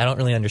 crap, like I don't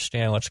really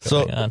understand what's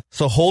going on.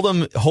 So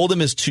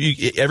Hold'em is two.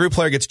 Every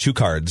player gets 2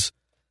 cards,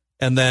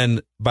 and then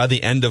by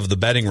the end of the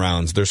betting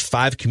rounds, there's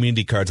 5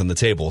 community cards on the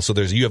table. So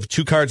you have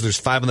 2 cards, there's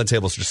 5 on the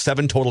table, so there's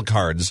 7 total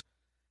cards,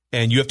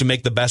 and you have to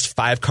make the best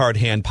 5-card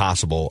hand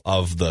possible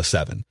of the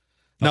 7.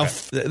 Now,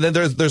 then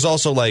there's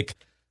also like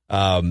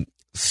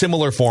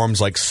similar forms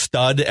like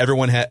stud.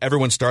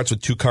 Everyone starts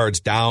with 2 cards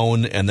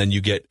down, and then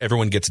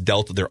everyone gets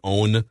dealt their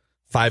own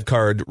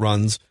 5-card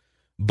runs.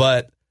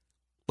 But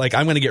like,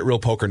 I'm going to get real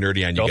poker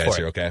nerdy on you guys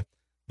here, okay?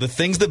 The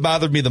things that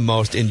bothered me the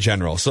most in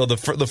general. So the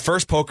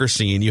first poker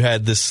scene, you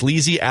had this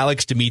sleazy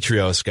Alex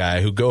Dimitrios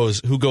guy who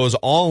goes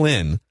all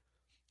in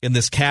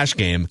this cash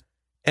game,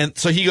 and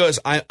so he goes,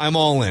 I'm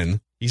all in.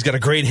 He's got a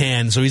great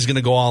hand, so he's going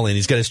to go all in.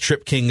 He's got his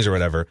trip kings or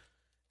whatever.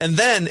 And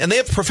they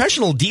have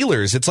professional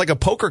dealers. It's like a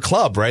poker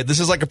club, right? This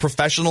is like a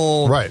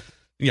professional. Right.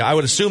 Yeah, I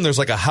would assume there's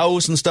like a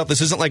house and stuff.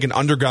 This isn't like an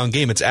underground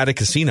game. It's at a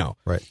casino.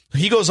 Right.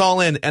 He goes all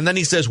in, and then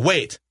he says,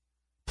 wait,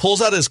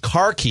 pulls out his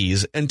car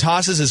keys and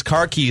tosses his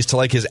car keys to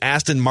like his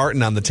Aston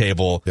Martin on the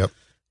table. Yep.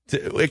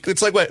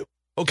 It's like, wait,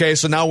 okay,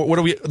 so now what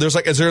are we,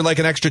 is there like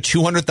an extra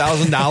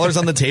 $200,000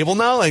 on the table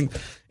now? And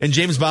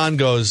James Bond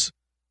goes,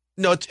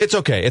 no, it's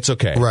okay. It's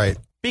okay. Right.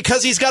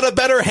 Because he's got a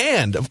better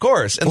hand, of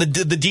course. And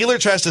the dealer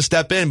tries to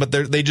step in, but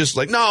they just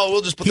like, no,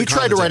 we'll just put the He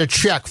tried to write a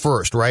check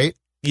first, right?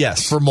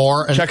 Yes. For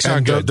more. And, checks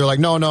aren't good. They're like,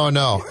 no.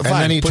 Fine, and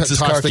then he puts his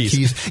car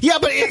keys. Yeah,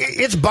 but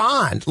it's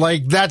Bond.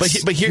 Like,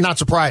 that's not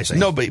surprising.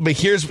 No, but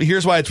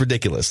here's why it's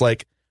ridiculous.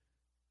 Like,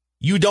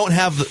 you don't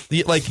have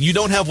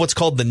what's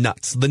called the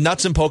nuts. The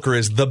nuts in poker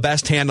is the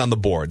best hand on the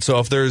board. So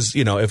if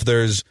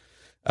there's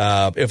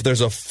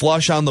a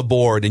flush on the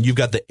board and you've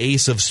got the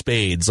ace of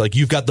spades, like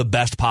you've got the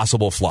best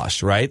possible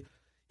flush, right?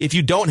 If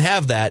you don't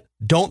have that,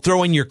 don't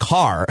throw in your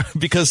car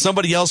because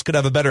somebody else could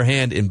have a better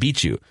hand and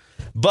beat you.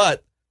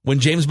 But when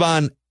James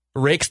Bond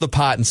rakes the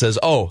pot and says,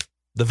 oh,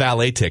 the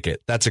valet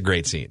ticket, that's a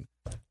great scene.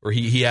 Or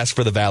he asked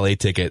for the valet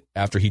ticket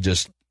after he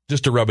just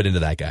to rub it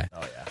into that guy.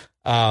 Oh,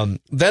 yeah.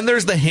 Then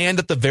there's the hand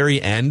at the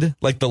very end,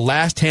 like the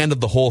last hand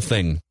of the whole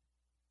thing.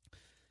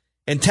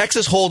 And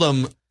Texas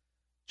Hold'em,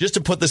 just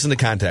to put this into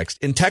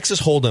context, in Texas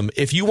Hold'em,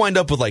 if you wind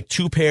up with like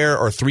 2 pair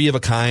or 3 of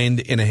a kind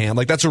in a hand,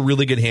 like that's a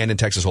really good hand in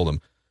Texas Hold'em.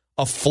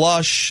 A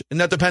flush,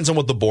 and that depends on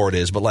what the board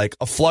is, but like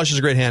a flush is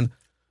a great hand.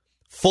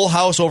 Full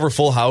house over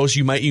full house,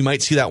 you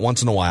might see that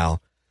once in a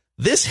while.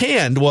 This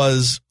hand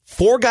was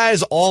 4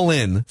 guys all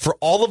in for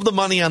all of the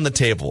money on the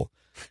table.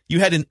 You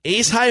had an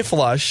ace high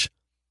flush,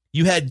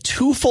 you had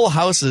 2 full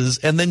houses,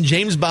 and then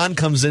James Bond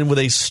comes in with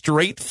a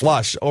straight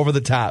flush over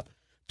the top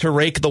to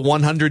rake the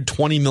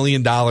 $120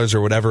 million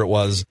or whatever it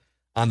was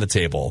on the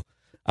table.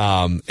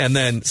 And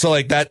then, so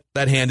like that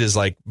hand is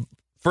like,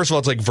 first of all,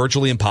 it's like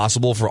virtually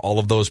impossible for all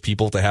of those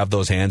people to have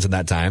those hands in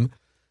that time.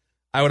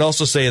 I would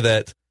also say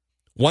that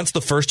once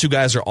the first 2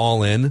 guys are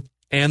all in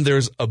and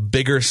there's a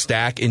bigger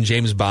stack in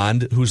James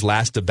Bond who's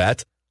last to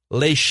bet,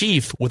 Le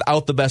Chiffre,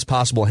 without the best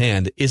possible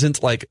hand,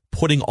 isn't like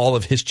putting all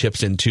of his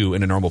chips in too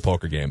in a normal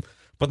poker game.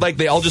 But like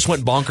they all just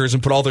went bonkers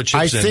and put all their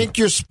chips in. I think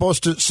you're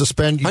supposed to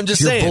suspend your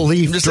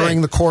belief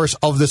during the course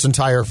of this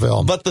entire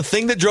film. But the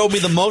thing that drove me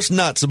the most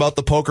nuts about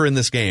the poker in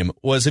this game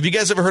was, have you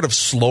guys ever heard of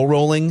slow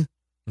rolling?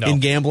 No. In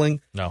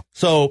gambling? No.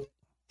 So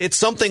it's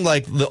something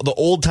like the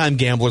old time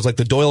gamblers, like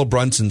the Doyle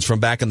Brunsons from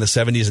back in the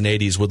 70s and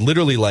 80s, would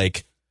literally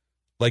like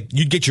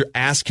you'd get your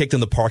ass kicked in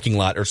the parking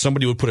lot, or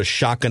somebody would put a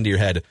shotgun to your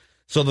head.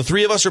 So the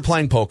 3 of us are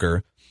playing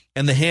poker,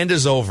 and the hand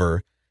is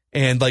over,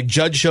 and like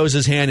Judd shows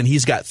his hand, and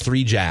he's got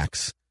 3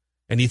 jacks,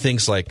 and he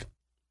thinks like,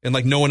 and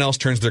like no one else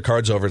turns their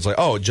cards over. It's like,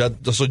 oh,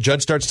 Judd. So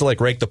Judd starts to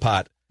like rake the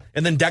pot,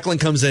 and then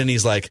Declan comes in, and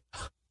he's like,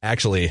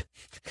 actually,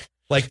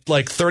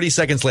 like 30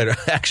 seconds later,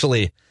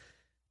 actually,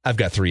 I've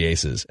got 3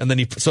 aces. And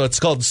then so it's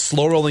called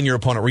slow rolling your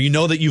opponent, where you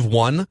know that you've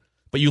won,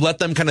 but you let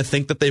them kind of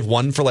think that they've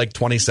won for like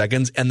 20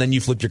 seconds, and then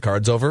you flip your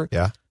cards over.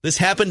 Yeah. This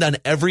happened on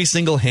every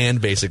single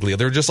hand, basically.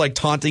 They're just like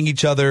taunting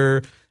each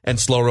other and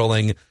slow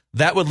rolling.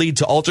 That would lead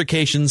to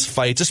altercations,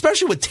 fights,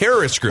 especially with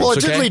terrorist groups. Well,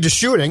 it did lead to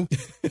shooting.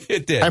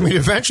 It did. I mean,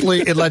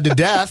 eventually it led to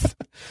death.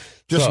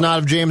 Just not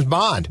of James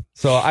Bond.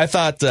 So I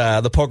thought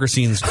the poker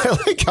scenes. I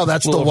like how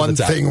that's the one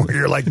thing where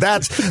you're like,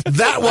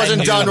 that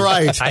wasn't done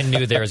right. I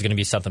knew there was going to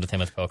be something with him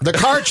with poker. The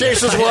car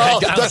chases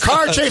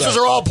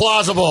are all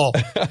plausible,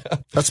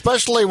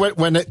 especially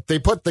when they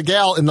put the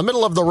gal in the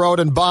middle of the road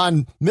and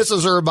Bond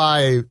misses her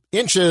by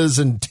inches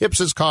and tips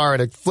his car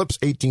and it flips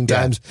 18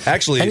 times.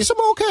 Actually, and he said,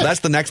 okay.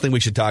 That's the next thing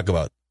we should talk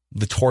about: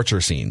 the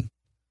torture scene.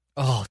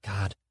 Oh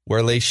God,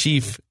 where Le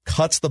Chiffre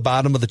cuts the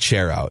bottom of the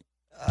chair out.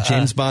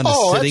 James Bond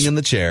is sitting in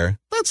the chair.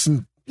 That's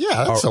a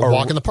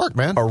walk in the park,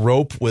 man. A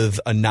rope with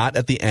a knot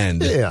at the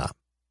end. Yeah.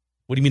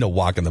 What do you mean a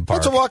walk in the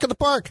park? That's a walk in the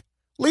park.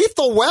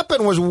 Lethal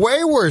Weapon was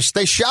way worse.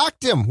 They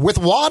shocked him with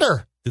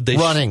water. Did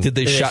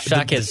they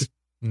shock his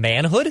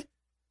manhood?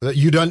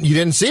 You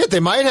didn't see it. They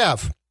might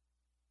have.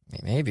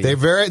 Maybe. They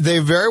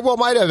very well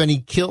might have, and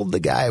he killed the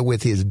guy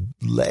with his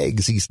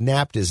legs. He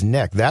snapped his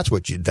neck. That's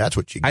what you get.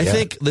 I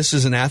think this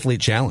is an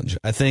athlete challenge.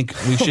 I think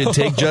we should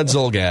take Judd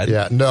Zolgad.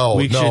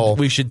 Yeah,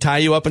 we should tie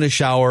you up in a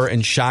shower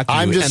and shock you.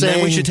 I'm just saying,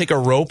 then we should take a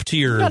rope to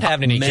your. Not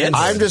having any kids.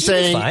 I'm just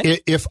saying,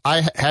 if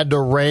I had to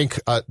rank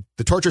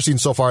the torture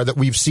scenes so far that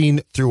we've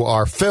seen through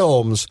our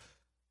films,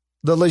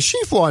 the Le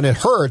Chiffre one, it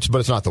hurts, but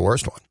it's not the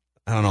worst one.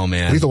 I don't know,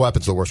 man. Lethal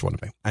Weapon's the worst one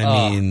to me.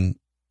 I mean,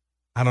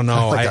 I don't know.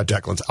 I like how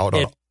Declan's out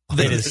on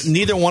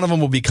neither one of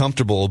them will be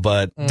comfortable,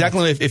 but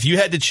Declan, if you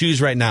had to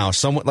choose right now,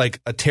 someone like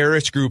a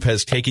terrorist group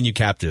has taken you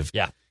captive.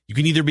 Yeah. You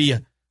can either be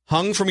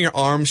hung from your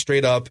arm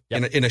straight up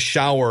in a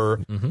shower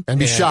and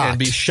be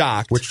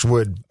shocked, which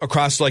would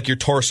across like your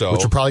torso,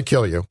 which would probably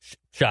kill you.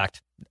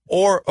 Shocked.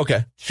 Or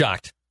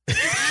shocked.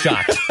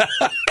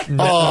 Nothing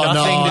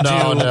to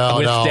do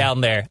with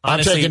down there.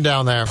 Honestly, I'm taking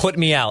down there. Put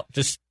me out.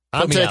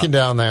 I'm taking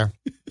down there.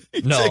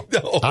 No.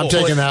 I'm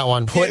taking that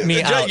one. Put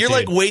me out. You're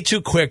like way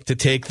too quick to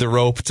take the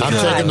rope. I'm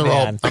taking the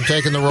rope. I'm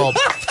taking the rope.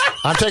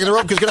 I'm taking the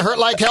rope because it's going to hurt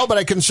like hell, but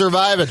I can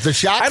survive it. The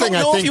shock thing,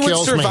 I think, kills me. I don't know if you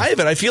would survive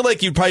it. I feel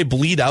like you'd probably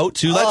bleed out,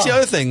 too. That's the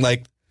other thing.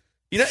 Like,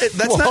 you know,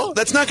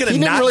 that's not going to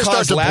not really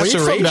cause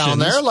lacerations. From down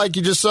there, like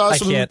you just saw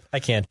some. I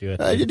can't do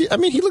it. I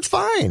mean, he looked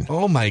fine.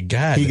 Oh my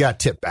God, he got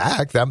tipped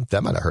back.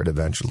 That might have hurt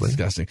eventually.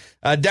 Disgusting.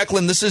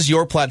 Declan, this is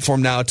your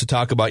platform now to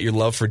talk about your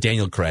love for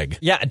Daniel Craig.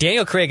 Yeah,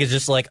 Daniel Craig is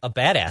just like a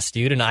badass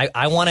dude, and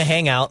I want to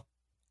hang out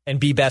and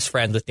be best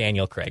friends with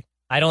Daniel Craig.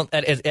 I don't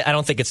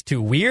think it's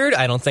too weird.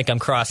 I don't think I'm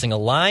crossing a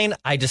line.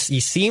 He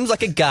seems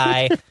like a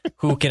guy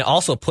who can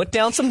also put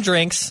down some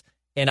drinks,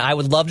 and I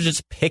would love to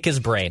just pick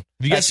his brain.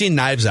 Have you guys seen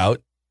Knives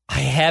Out? I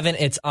haven't.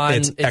 It's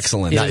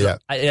excellent.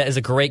 It's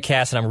a great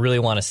cast, and I really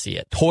want to see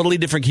it. Totally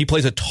different. He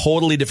plays a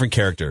totally different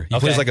character. He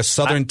plays like a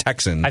Southern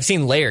Texan. I've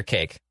seen Layer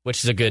Cake,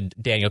 which is a good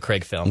Daniel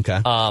Craig film. Okay.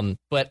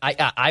 But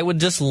I would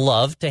just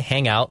love to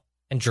hang out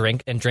and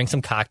drink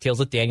some cocktails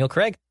with Daniel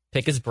Craig.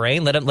 Pick his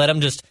brain. Let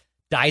him just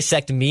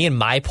dissect me and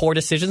my poor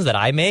decisions that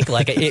I make.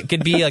 Like it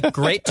could be a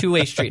great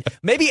two-way street.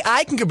 Maybe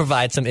I can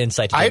provide some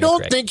insight to Daniel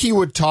Craig. Think he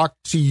would talk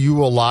to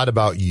you a lot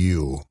about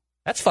you.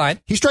 That's fine.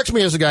 He strikes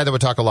me as a guy that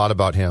would talk a lot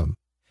about him.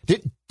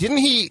 Didn't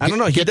he? I don't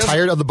know. Get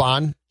tired of the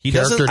Bond. He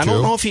doesn't. I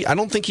don't know if he. I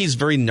don't think he's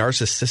very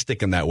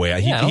narcissistic in that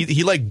way.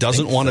 He like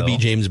doesn't want to be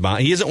James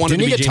Bond. He doesn't want to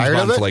be James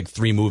Bond for like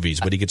 3 movies,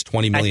 but he gets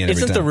 20 million.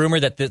 Isn't the rumor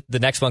that the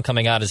next one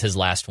coming out is his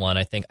last one?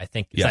 I think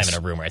it's not even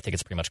a rumor. I think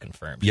it's pretty much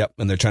confirmed. Yep,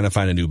 and they're trying to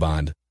find a new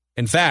Bond.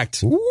 In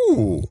fact,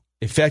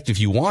 if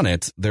you want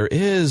it, there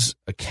is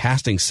a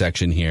casting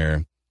section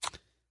here.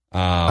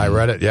 I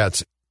read it. Yeah,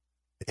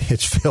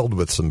 it's filled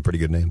with some pretty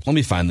good names. Let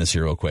me find this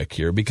here real quick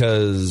here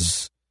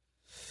because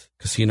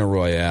Casino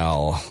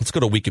Royale. Let's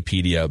go to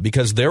Wikipedia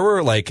because there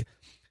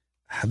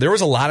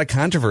was a lot of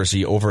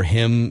controversy over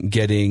him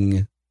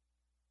getting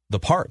the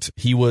part.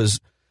 He was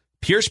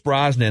Pierce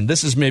Brosnan.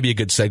 This is maybe a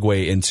good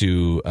segue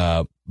into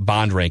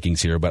Bond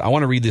rankings here, but I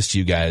want to read this to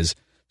you guys.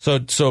 So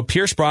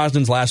Pierce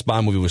Brosnan's last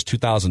Bond movie was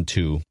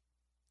 2002,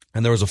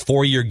 and there was a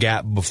 4-year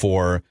gap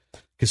before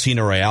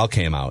Casino Royale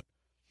came out,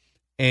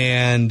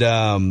 and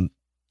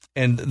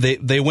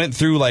they went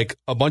through like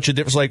a bunch of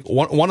different, like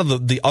one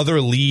of the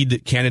other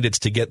lead candidates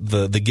to get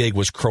the gig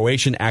was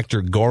Croatian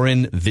actor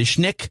Goran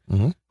Višnjić,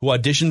 who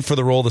auditioned for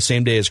the role the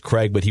same day as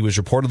Craig, but he was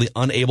reportedly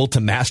unable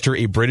to master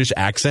a British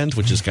accent,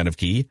 which is kind of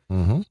key.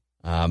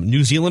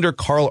 New Zealander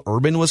Carl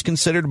Urban was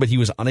considered, but he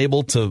was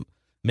unable to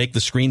make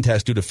the screen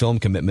test due to film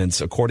commitments,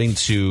 according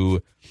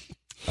to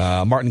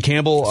Martin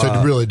Campbell.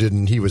 So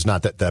he was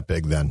not that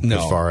big then,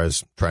 as far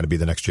as trying to be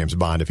the next James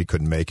Bond if he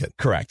couldn't make it.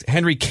 Correct.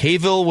 Henry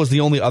Cavill was the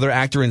only other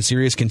actor in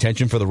serious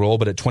contention for the role,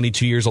 but at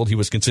 22 years old, he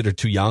was considered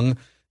too young.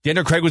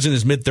 Daniel Craig was in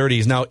his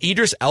mid-30s. Now,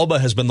 Idris Elba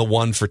has been the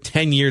one for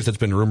 10 years that's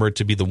been rumored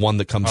to be the one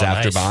that comes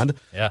after Bond.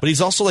 Yeah. But he's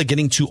also like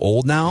getting too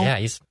old now. Yeah,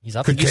 he's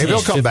up. Could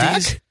Cavill come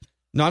back?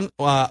 No,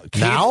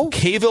 now?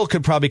 Cavill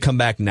could probably come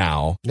back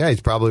now. Yeah,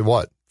 he's probably,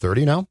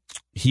 30 now?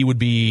 He would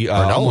be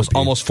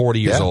almost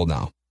 40 years old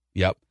now.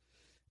 Yep.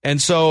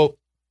 And so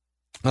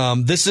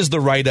this is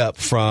the write-up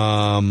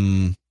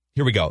from,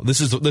 here we go.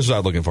 This is what I was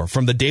looking for.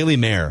 From the Daily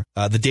Mail,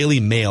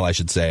 I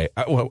should say.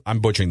 I'm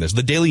butchering this.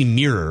 The Daily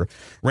Mirror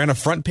ran a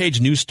front-page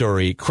news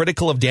story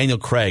critical of Daniel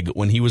Craig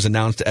when he was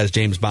announced as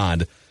James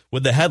Bond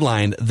with the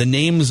headline, "The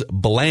name's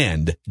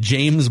Bland,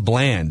 James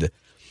Bland."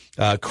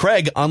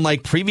 Craig,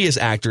 unlike previous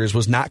actors,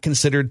 was not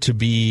considered to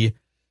be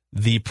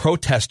the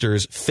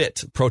protesters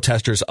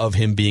of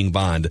him being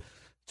Bond,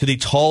 to the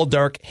tall,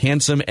 dark,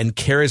 handsome, and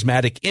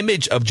charismatic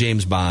image of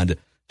James Bond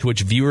to which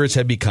viewers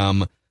had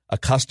become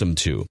accustomed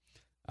to.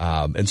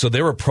 And so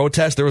there were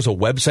protests. There was a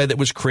website that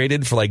was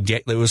created for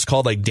it was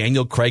called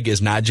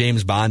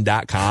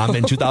DanielCraigIsNotJamesBond.com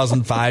in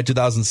 2005,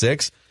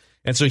 2006.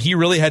 And so he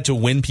really had to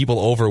win people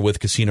over with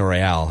Casino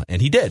Royale,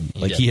 and he did.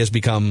 He has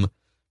become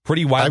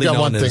pretty widely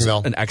known as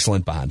an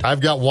excellent Bond.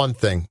 I've got one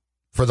thing.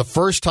 For the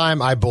first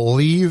time, I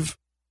believe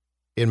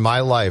in my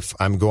life,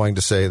 I'm going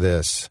to say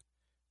this.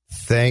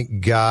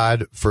 Thank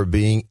God for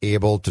being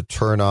able to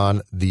turn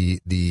on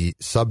the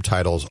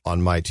subtitles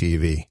on my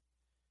TV,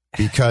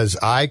 because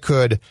I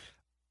could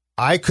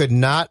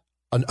not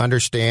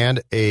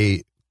understand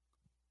a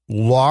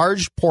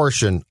large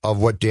portion of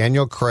what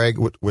Daniel Craig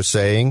was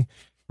saying.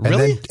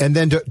 Really? And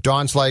then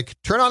Dawn's like,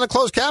 turn on the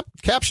closed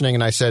captioning.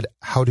 And I said,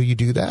 how do you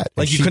do that?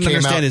 Like, and you couldn't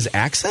understand his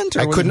accent?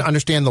 I couldn't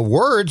understand the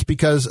words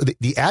because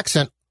the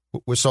accent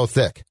was so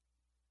thick.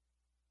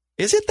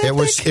 Is it that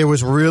thick? It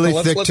was really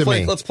thick to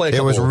me. Let's play a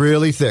It was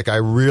really thick. I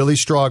really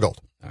struggled.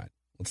 All right.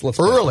 Let's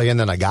early, and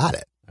then I got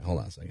it. Right, hold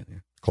on a second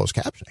here. Closed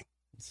captioning.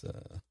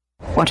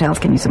 What else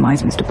can you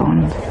surmise, Mr.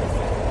 Bond?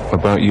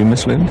 About you,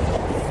 Miss Lynn?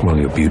 Well,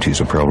 your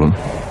beauty's a problem.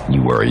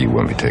 You worry you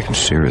won't be taken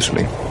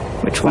seriously.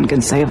 Which one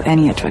can say of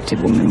any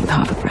attractive woman with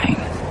half a brain?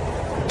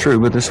 True,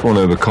 but this one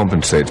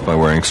overcompensates by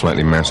wearing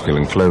slightly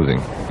masculine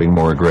clothing, being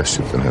more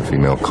aggressive than her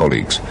female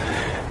colleagues,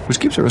 which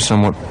gives her a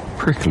somewhat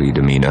prickly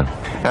demeanor,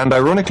 and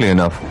ironically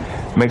enough,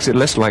 makes it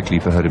less likely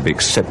for her to be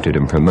accepted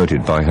and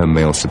promoted by her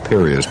male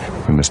superiors,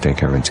 who mistake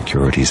her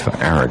insecurities for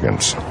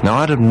arrogance. Now,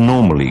 I'd have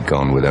normally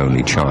gone with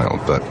only child,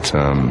 but,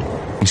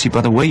 you see,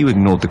 by the way you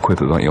ignored the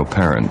quip about your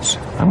parents,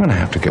 I'm going to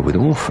have to go with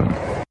orphan.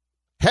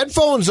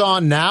 Headphones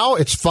on now,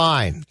 it's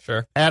fine.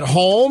 Sure. At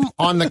home,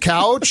 on the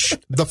couch,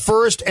 the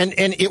first, and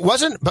it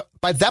wasn't, but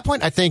by that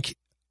point, I think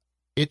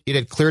it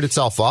had cleared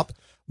itself up.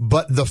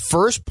 But the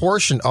first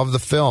portion of the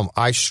film,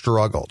 I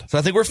struggled. So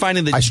I think we're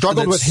finding that I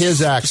struggled with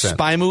his accent.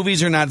 Spy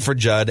movies are not for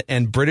Judd,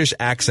 and British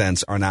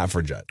accents are not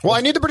for Judd. Well,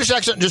 I need the British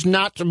accent just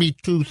not to be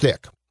too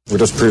thick. We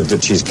just proved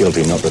that she's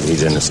guilty, not that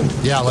he's innocent.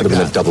 Yeah, like Would have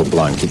been that. a double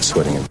blind, keep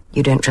sweating him.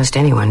 You don't trust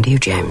anyone, do you,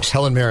 James?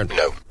 Helen Mirren.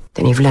 No.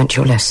 Then you've learnt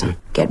your lesson.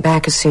 Get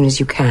back as soon as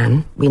you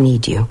can. We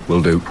need you.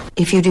 Will do.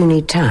 If you do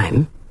need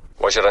time...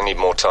 Why should I need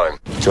more time?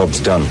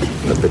 Job's done.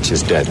 The bitch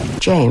is dead.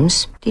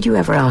 James, did you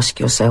ever ask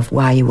yourself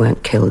why you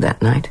weren't killed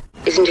that night?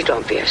 Isn't it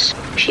obvious?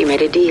 She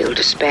made a deal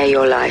to spare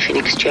your life in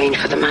exchange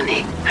for the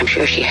money. I'm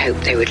sure she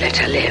hoped they would let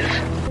her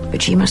live.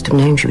 But she must have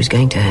known she was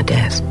going to her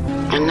death.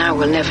 And now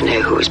we'll never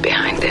know who is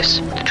behind this.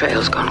 The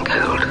trail's gone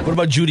cold. What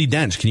about Judi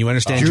Dench? Can you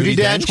understand Judi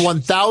Dench?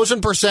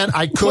 1,000%.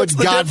 I could.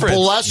 God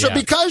bless her,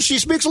 because she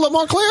speaks a little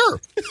more clear.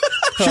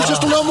 She's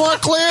just a little more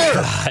clear.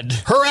 God.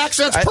 Her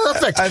accent's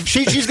perfect.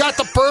 She's got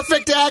the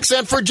perfect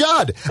accent for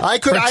Judd.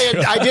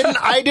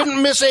 I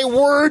didn't miss a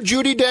word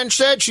Judi Dench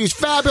said. She's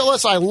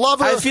fabulous. I love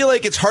her. I feel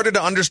like it's harder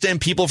to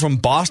understand people from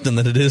Boston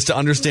than it is to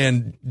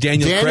understand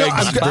Daniel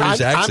Craig's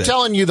British accent. I'm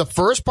telling you, the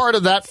first part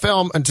of that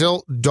film,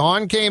 until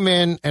Dawn came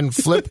in and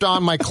flipped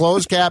on my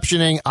closed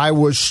captioning, I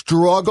was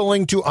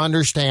struggling to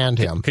understand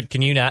him.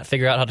 Can you not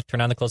figure out how to turn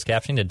on the closed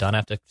captioning? Did Don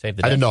have to save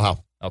the day? I didn't know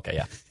how. Okay,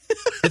 yeah.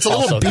 It's a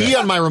little B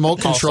on my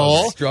remote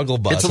control. Struggle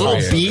bus. It's a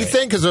little B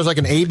thing because there's like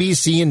an A, B,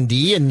 C, and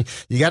D, and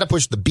you got to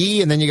push the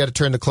B, and then you got to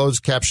turn the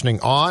closed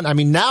captioning on. I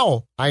mean,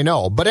 now I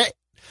know, but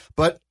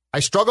I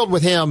struggled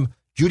with him.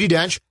 Judi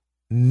Dench,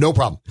 no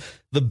problem.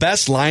 The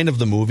best line of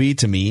the movie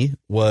to me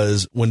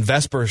was when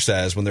Vesper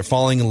says, when they're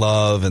falling in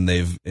love and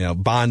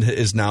Bond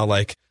is now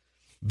like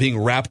being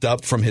wrapped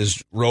up from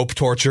his rope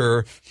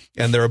torture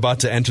and they're about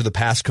to enter the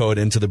passcode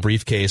into the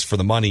briefcase for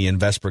the money, and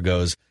Vesper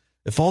goes,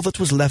 "If all that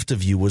was left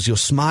of you was your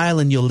smile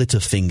and your little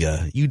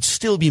finger, you'd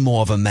still be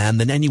more of a man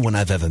than anyone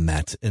I've ever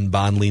met." And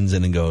Bond leans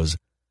in and goes,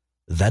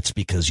 "That's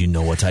because you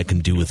know what I can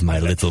do with my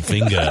little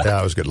finger."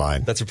 That was a good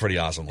line. That's a pretty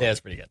awesome line. Yeah, it's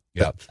pretty good.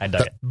 Yeah. I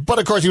dug it. But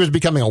of course, he was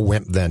becoming a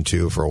wimp then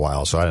too for a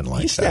while, so I didn't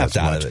like He that. snapped as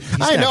out much. of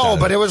it. I know,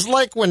 but it was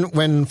like when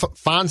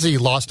Fonzie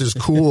lost his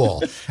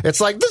cool. It's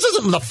like, this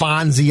isn't the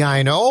Fonzie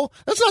I know.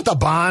 That's not the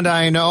Bond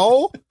I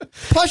know.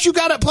 Plus,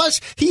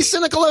 Plus, he's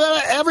cynical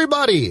about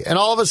everybody, and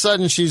all of a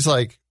sudden, she's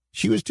like,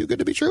 she was too good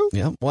to be true.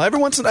 Yeah. Well,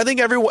 I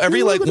think every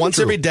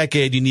every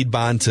decade, you need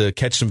Bond to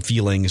catch some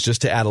feelings,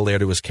 just to add a layer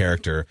to his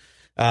character.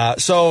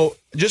 So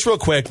just real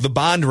quick, the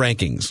Bond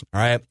rankings.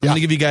 All right. I'm going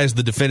to give you guys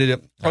the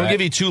definitive. I'm going to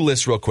give you two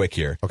lists real quick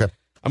here. Okay.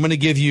 I'm going to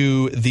give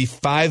you the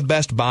 5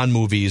 best Bond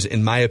movies,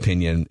 in my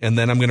opinion, and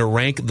then I'm going to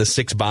rank the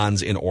 6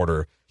 Bonds in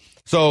order.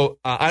 So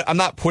I'm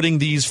not putting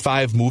these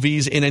 5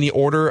 movies in any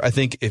order. I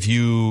think if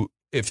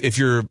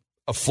you're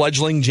a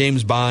fledgling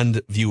James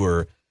Bond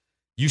viewer,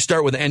 you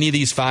start with any of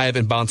these 5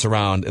 and bounce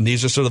around. And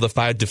these are sort of the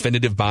 5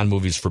 definitive Bond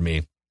movies for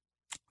me.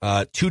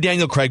 2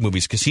 Daniel Craig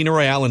movies, Casino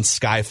Royale and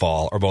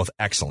Skyfall, are both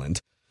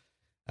excellent.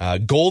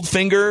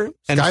 Goldfinger.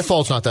 And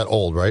Skyfall's not that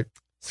old, right?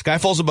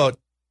 Skyfall's about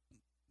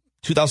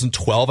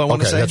 2012, I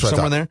want to say, that's what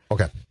somewhere there.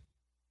 Okay.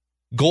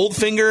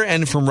 Goldfinger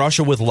and From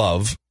Russia with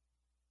Love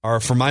are,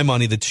 for my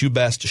money, the 2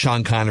 best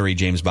Sean Connery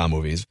James Bond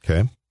movies.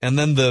 Okay. And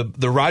then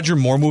the Roger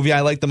Moore movie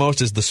I like the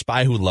most is The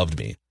Spy Who Loved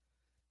Me.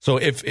 So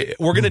if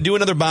we're going to do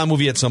another Bond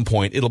movie at some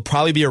point, it'll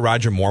probably be a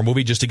Roger Moore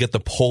movie, just to get the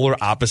polar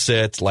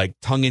opposite, like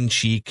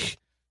tongue-in-cheek,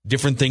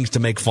 different things to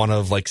make fun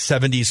of, like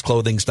 70s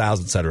clothing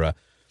styles, etc.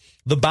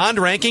 The Bond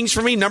rankings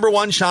for me, number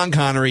 1, Sean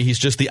Connery. He's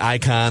just the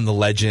icon, the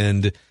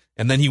legend.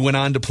 And then he went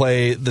on to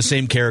play the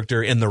same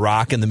character in The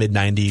Rock in the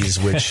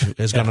mid-90s, which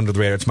has gone under the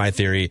radar. It's my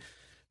theory.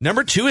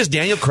 Number 2 is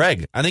Daniel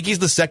Craig. I think he's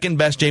the second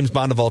best James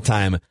Bond of all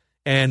time.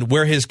 And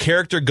where his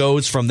character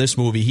goes from this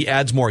movie, he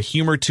adds more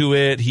humor to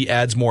it. He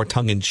adds more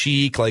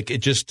tongue-in-cheek. Like,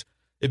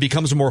 it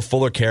becomes a more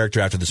fuller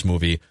character after this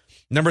movie.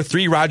 Number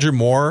 3, Roger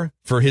Moore,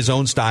 for his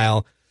own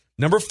style.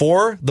 Number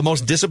 4, the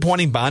most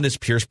disappointing Bond is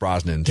Pierce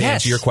Brosnan, to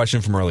answer your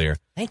question from earlier.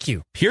 Thank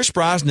you. Pierce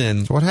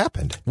Brosnan what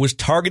happened? Was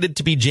targeted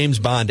to be James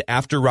Bond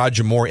after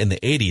Roger Moore in the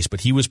 80s,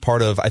 but he was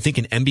part of, I think,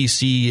 an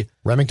NBC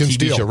Remington TV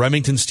Steele. show,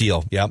 Remington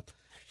Steele, yep.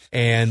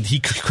 And he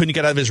couldn't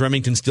get out of his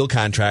Remington Steele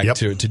contract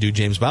to do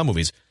James Bond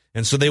movies.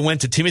 And so they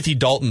went to Timothy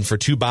Dalton for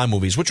 2 Bond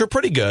movies, which were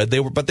pretty good.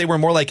 But they were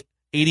more like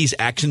 80s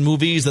action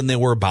movies than they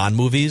were Bond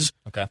movies.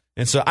 Okay.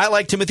 And so I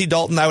like Timothy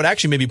Dalton. I would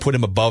actually maybe put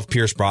him above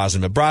Pierce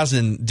Brosnan, but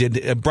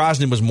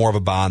Brosnan was more of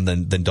a Bond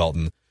than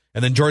Dalton.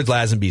 And then George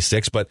Lazenby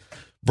 6. But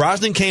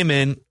Brosnan came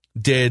in,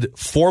 did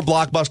 4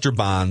 blockbuster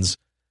Bonds,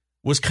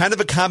 was kind of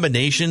a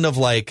combination of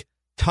like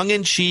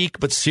tongue-in-cheek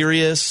but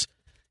serious.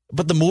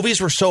 But the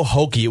movies were so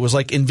hokey. It was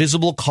like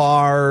invisible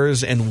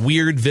cars and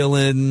weird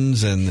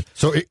villains. And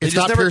so it's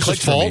not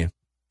Pierce's fault?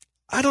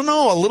 I don't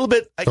know. A little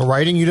bit. The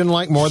writing you didn't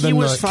like more than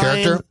the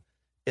character?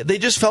 They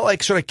just felt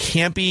like sort of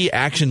campy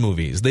action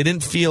movies. They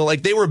didn't feel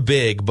like they were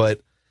big,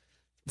 but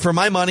for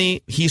my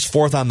money, he's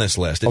 4th on this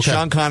list. It's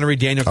Sean Connery,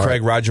 Daniel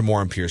Craig, Roger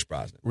Moore, and Pierce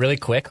Brosnan. Really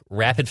quick,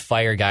 rapid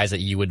fire guys that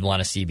you would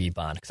want to see be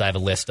Bond, because I have a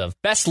list of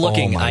best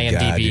looking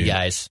IMDb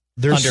guys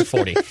under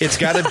 40.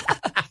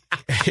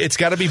 It's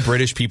got to be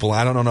British people.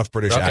 I don't know enough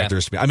British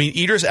actors to be. I mean,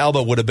 Idris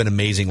Elba would have been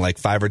amazing like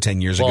 5 or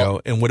 10 years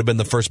ago and would have been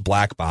the first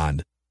black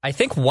Bond. I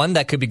think one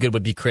that could be good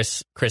would be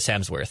Chris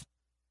Hemsworth.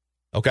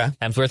 Okay.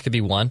 Hemsworth could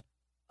be one.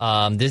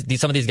 Some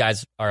of these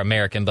guys are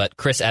American, but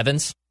Chris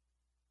Evans.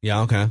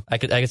 Yeah, okay. I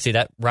could see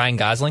that. Ryan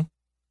Gosling.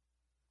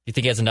 You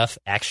think he has enough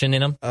action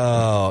in him?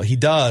 Oh, he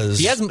does.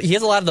 He has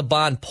a lot of the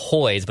Bond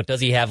poise, but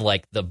does he have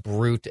like the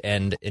brute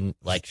and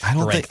like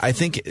strength? I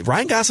think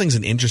Ryan Gosling's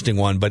an interesting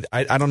one, but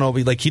I don't know.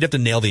 Like he'd have to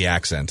nail the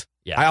accent.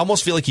 Yeah. I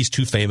almost feel like he's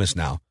too famous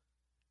now.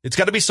 It's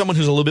got to be someone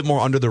who's a little bit more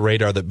under the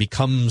radar that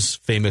becomes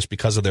famous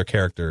because of their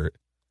character.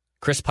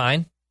 Chris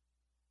Pine?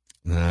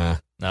 Nah.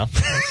 No?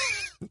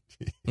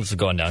 This is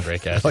going down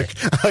great, guys. I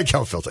like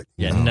how it feels like.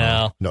 Yeah,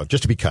 no. No,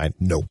 just to be kind,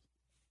 no.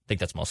 I think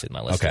that's mostly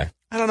my list. Okay.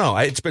 I don't know.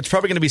 It's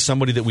probably going to be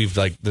somebody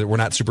that that we're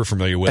not super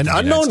familiar with. An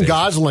unknown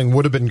Gosling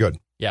would have been good.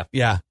 Yeah.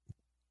 Yeah.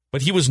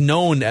 But he was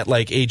known at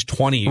like age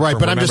 20. Right,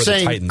 but I'm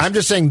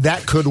just saying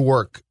that could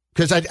work.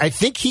 Because I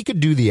think he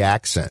could do the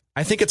accent.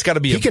 I think it's got to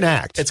be. He can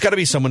act. It's got to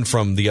be someone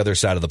from the other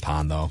side of the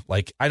pond, though.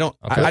 Like I don't.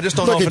 Okay. I just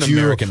don't know if an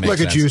American makes sense.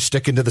 Look at you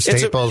sticking to the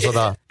staples of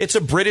the. It's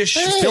a British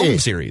film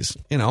series,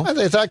 you know.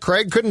 I thought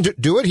Craig couldn't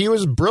do it. He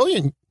was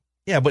brilliant.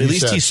 Yeah, but at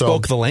least he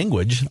spoke the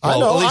language.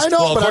 Well, I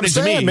know, but according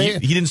to me,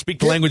 he didn't speak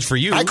the language for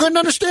you. I couldn't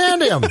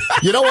understand him.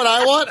 You know what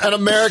I want? An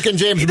American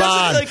James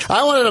Bond.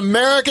 I want an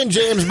American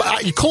James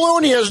Bond.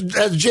 Clooney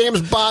as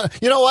James Bond.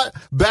 You know what?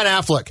 Ben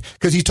Affleck,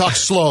 because he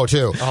talks slow,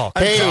 too. Oh,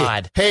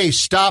 God. Hey,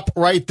 stop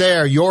right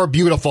there. You're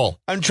beautiful.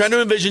 I'm trying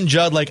to envision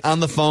Judd like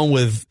on the phone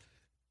with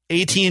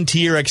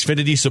AT&T or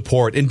Xfinity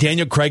support, and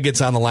Daniel Craig gets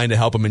on the line to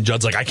help him, and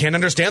Judd's like, I can't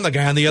understand the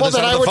guy on the other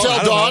side of the phone. Well, then I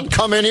would tell Dawn,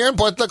 come in here and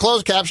put the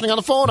closed captioning on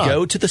the phone on.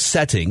 Go to the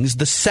settings.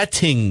 The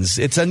settings.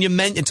 It's on your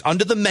it's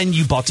under the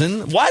menu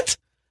button. What?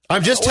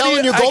 I'm just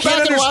telling you, go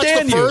back and watch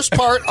the first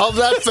part of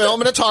that film,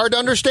 and it's hard to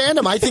understand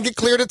him. I think it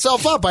cleared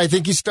itself up. I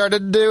think he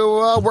started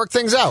to work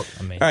things out.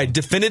 All right,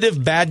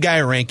 definitive bad guy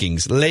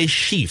rankings. Le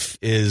Chiffre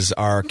is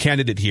our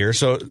candidate here.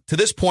 So to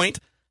this point,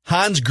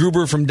 Hans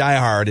Gruber from Die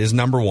Hard is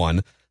number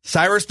 1.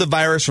 Cyrus the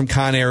Virus from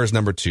Con Air is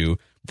number 2.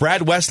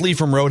 Brad Wesley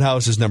from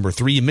Roadhouse is number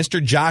 3.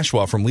 Mr.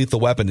 Joshua from Lethal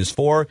Weapon is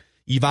 4.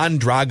 Ivan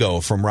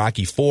Drago from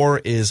Rocky 4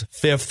 is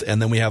 5th.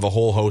 And then we have a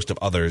whole host of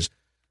others.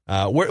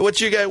 What's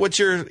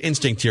your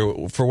instinct here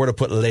for where to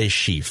put Le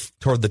Chiffre?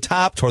 Toward the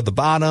top, toward the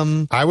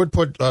bottom? I would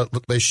put Le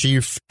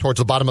Chiffre towards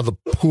the bottom of the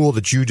pool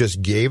that you just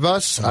gave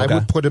us. Okay. I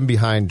would put him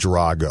behind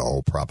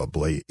Drago,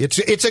 probably.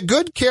 It's a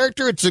good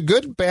character. It's a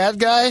good bad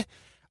guy.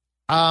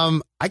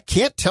 I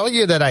can't tell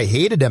you that I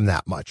hated him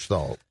that much,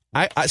 though.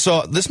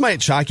 So this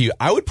might shock you.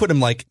 I would put him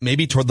like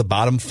maybe toward the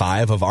bottom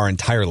 5 of our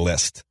entire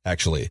list,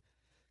 actually,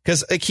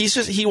 because like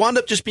he wound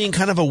up just being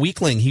kind of a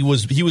weakling. He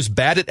was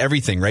bad at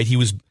everything, right? He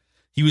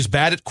was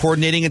bad at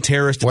coordinating a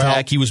terrorist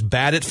attack. He was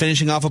bad at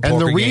finishing off a poker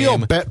game. And the real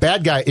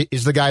bad guy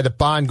is the guy that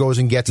Bond goes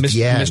and gets at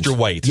the end. Mr.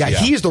 White. Yeah,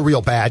 he's the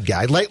real bad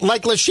guy. Like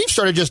Le Chiffre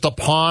started just a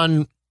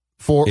pawn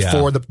for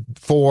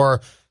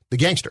the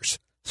gangsters.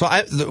 So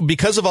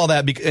because of all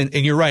that, and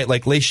you're right,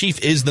 like Le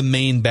Chiffre is the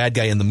main bad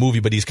guy in the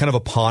movie, but he's kind of a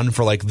pawn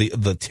for like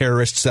the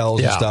terrorist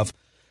cells and stuff.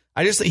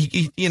 I just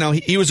he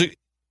was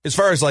as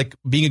far as like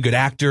being a good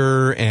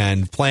actor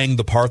and playing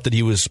the part that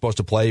he was supposed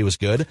to play, he was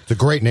good. It's a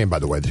great name, by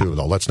the way, too.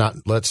 Though let's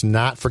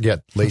not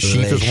forget Le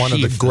Chiffre is one of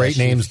the great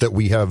names that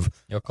we have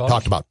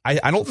talked about.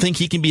 I don't think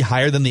he can be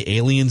higher than the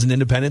aliens in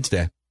Independence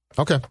Day.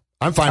 Okay,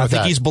 I'm fine with that.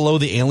 I think he's below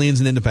the aliens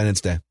in Independence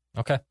Day.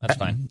 Okay, that's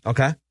fine.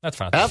 Okay, that's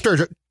fine.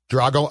 After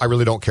Drago, I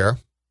really don't care.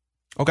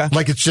 Okay.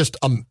 Like it's just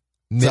a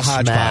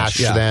mismatch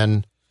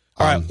then.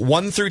 All right,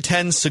 1 through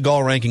 10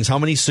 Seagal rankings. How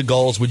many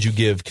Seagals would you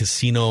give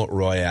Casino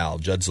Royale,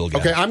 Judd Zulgad?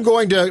 Okay, I'm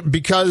going to,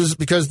 because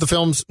the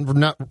film's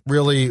not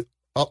really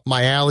up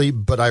my alley,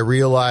 but I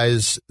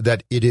realize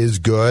that it is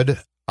good.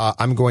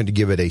 I'm going to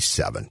give it a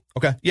 7.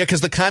 Okay. Yeah,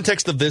 because the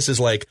context of this is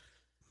like,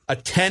 a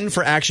 10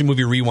 for Action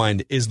Movie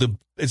Rewind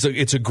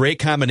it's a great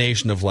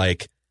combination of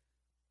like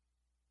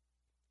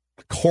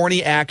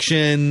corny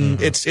action.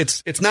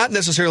 It's not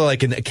necessarily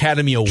like an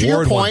Academy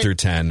Award 1 through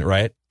 10,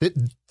 right?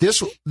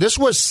 This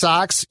was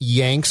Sox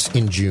Yanks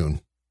in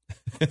June.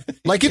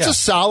 Like it's a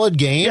solid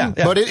game,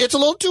 but it's a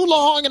little too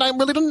long, and I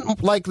really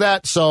didn't like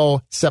that.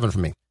 So 7 for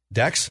me.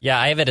 Dex? Yeah,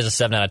 I have it as a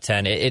 7 out of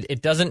 10.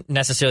 It doesn't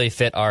necessarily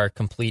fit our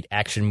complete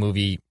action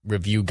movie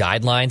review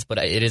guidelines, but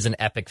it is an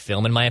epic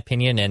film in my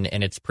opinion,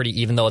 and it's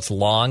pretty, even though it's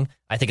long,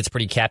 I think it's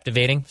pretty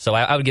captivating. So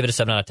I would give it a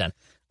 7 out of 10.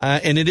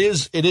 And it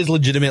is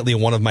legitimately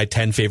one of my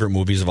 10 favorite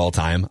movies of all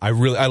time. I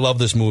love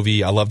this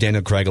movie. I love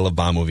Daniel Craig. I love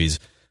Bond movies.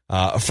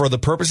 For the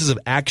purposes of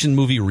Action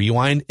Movie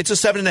Rewind, it's a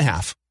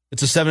 7.5.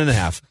 It's a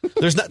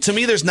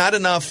 7.5. There's not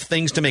enough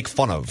things to make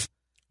fun of.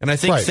 And I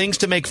think things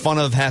to make fun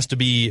of has to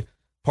be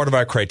part of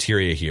our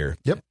criteria here.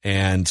 Yep.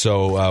 And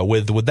so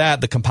with that,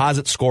 the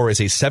composite score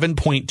is a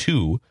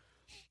 7.2,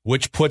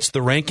 which puts the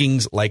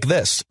rankings like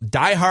this.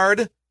 Die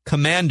Hard,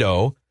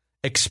 Commando,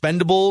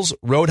 Expendables,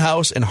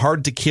 Roadhouse, and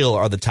Hard to Kill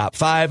are the top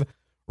 5.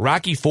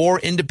 Rocky IV,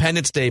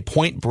 Independence Day,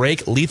 Point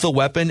Break, Lethal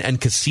Weapon, and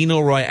Casino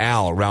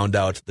Royale round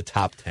out the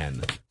top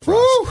 10.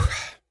 Woo!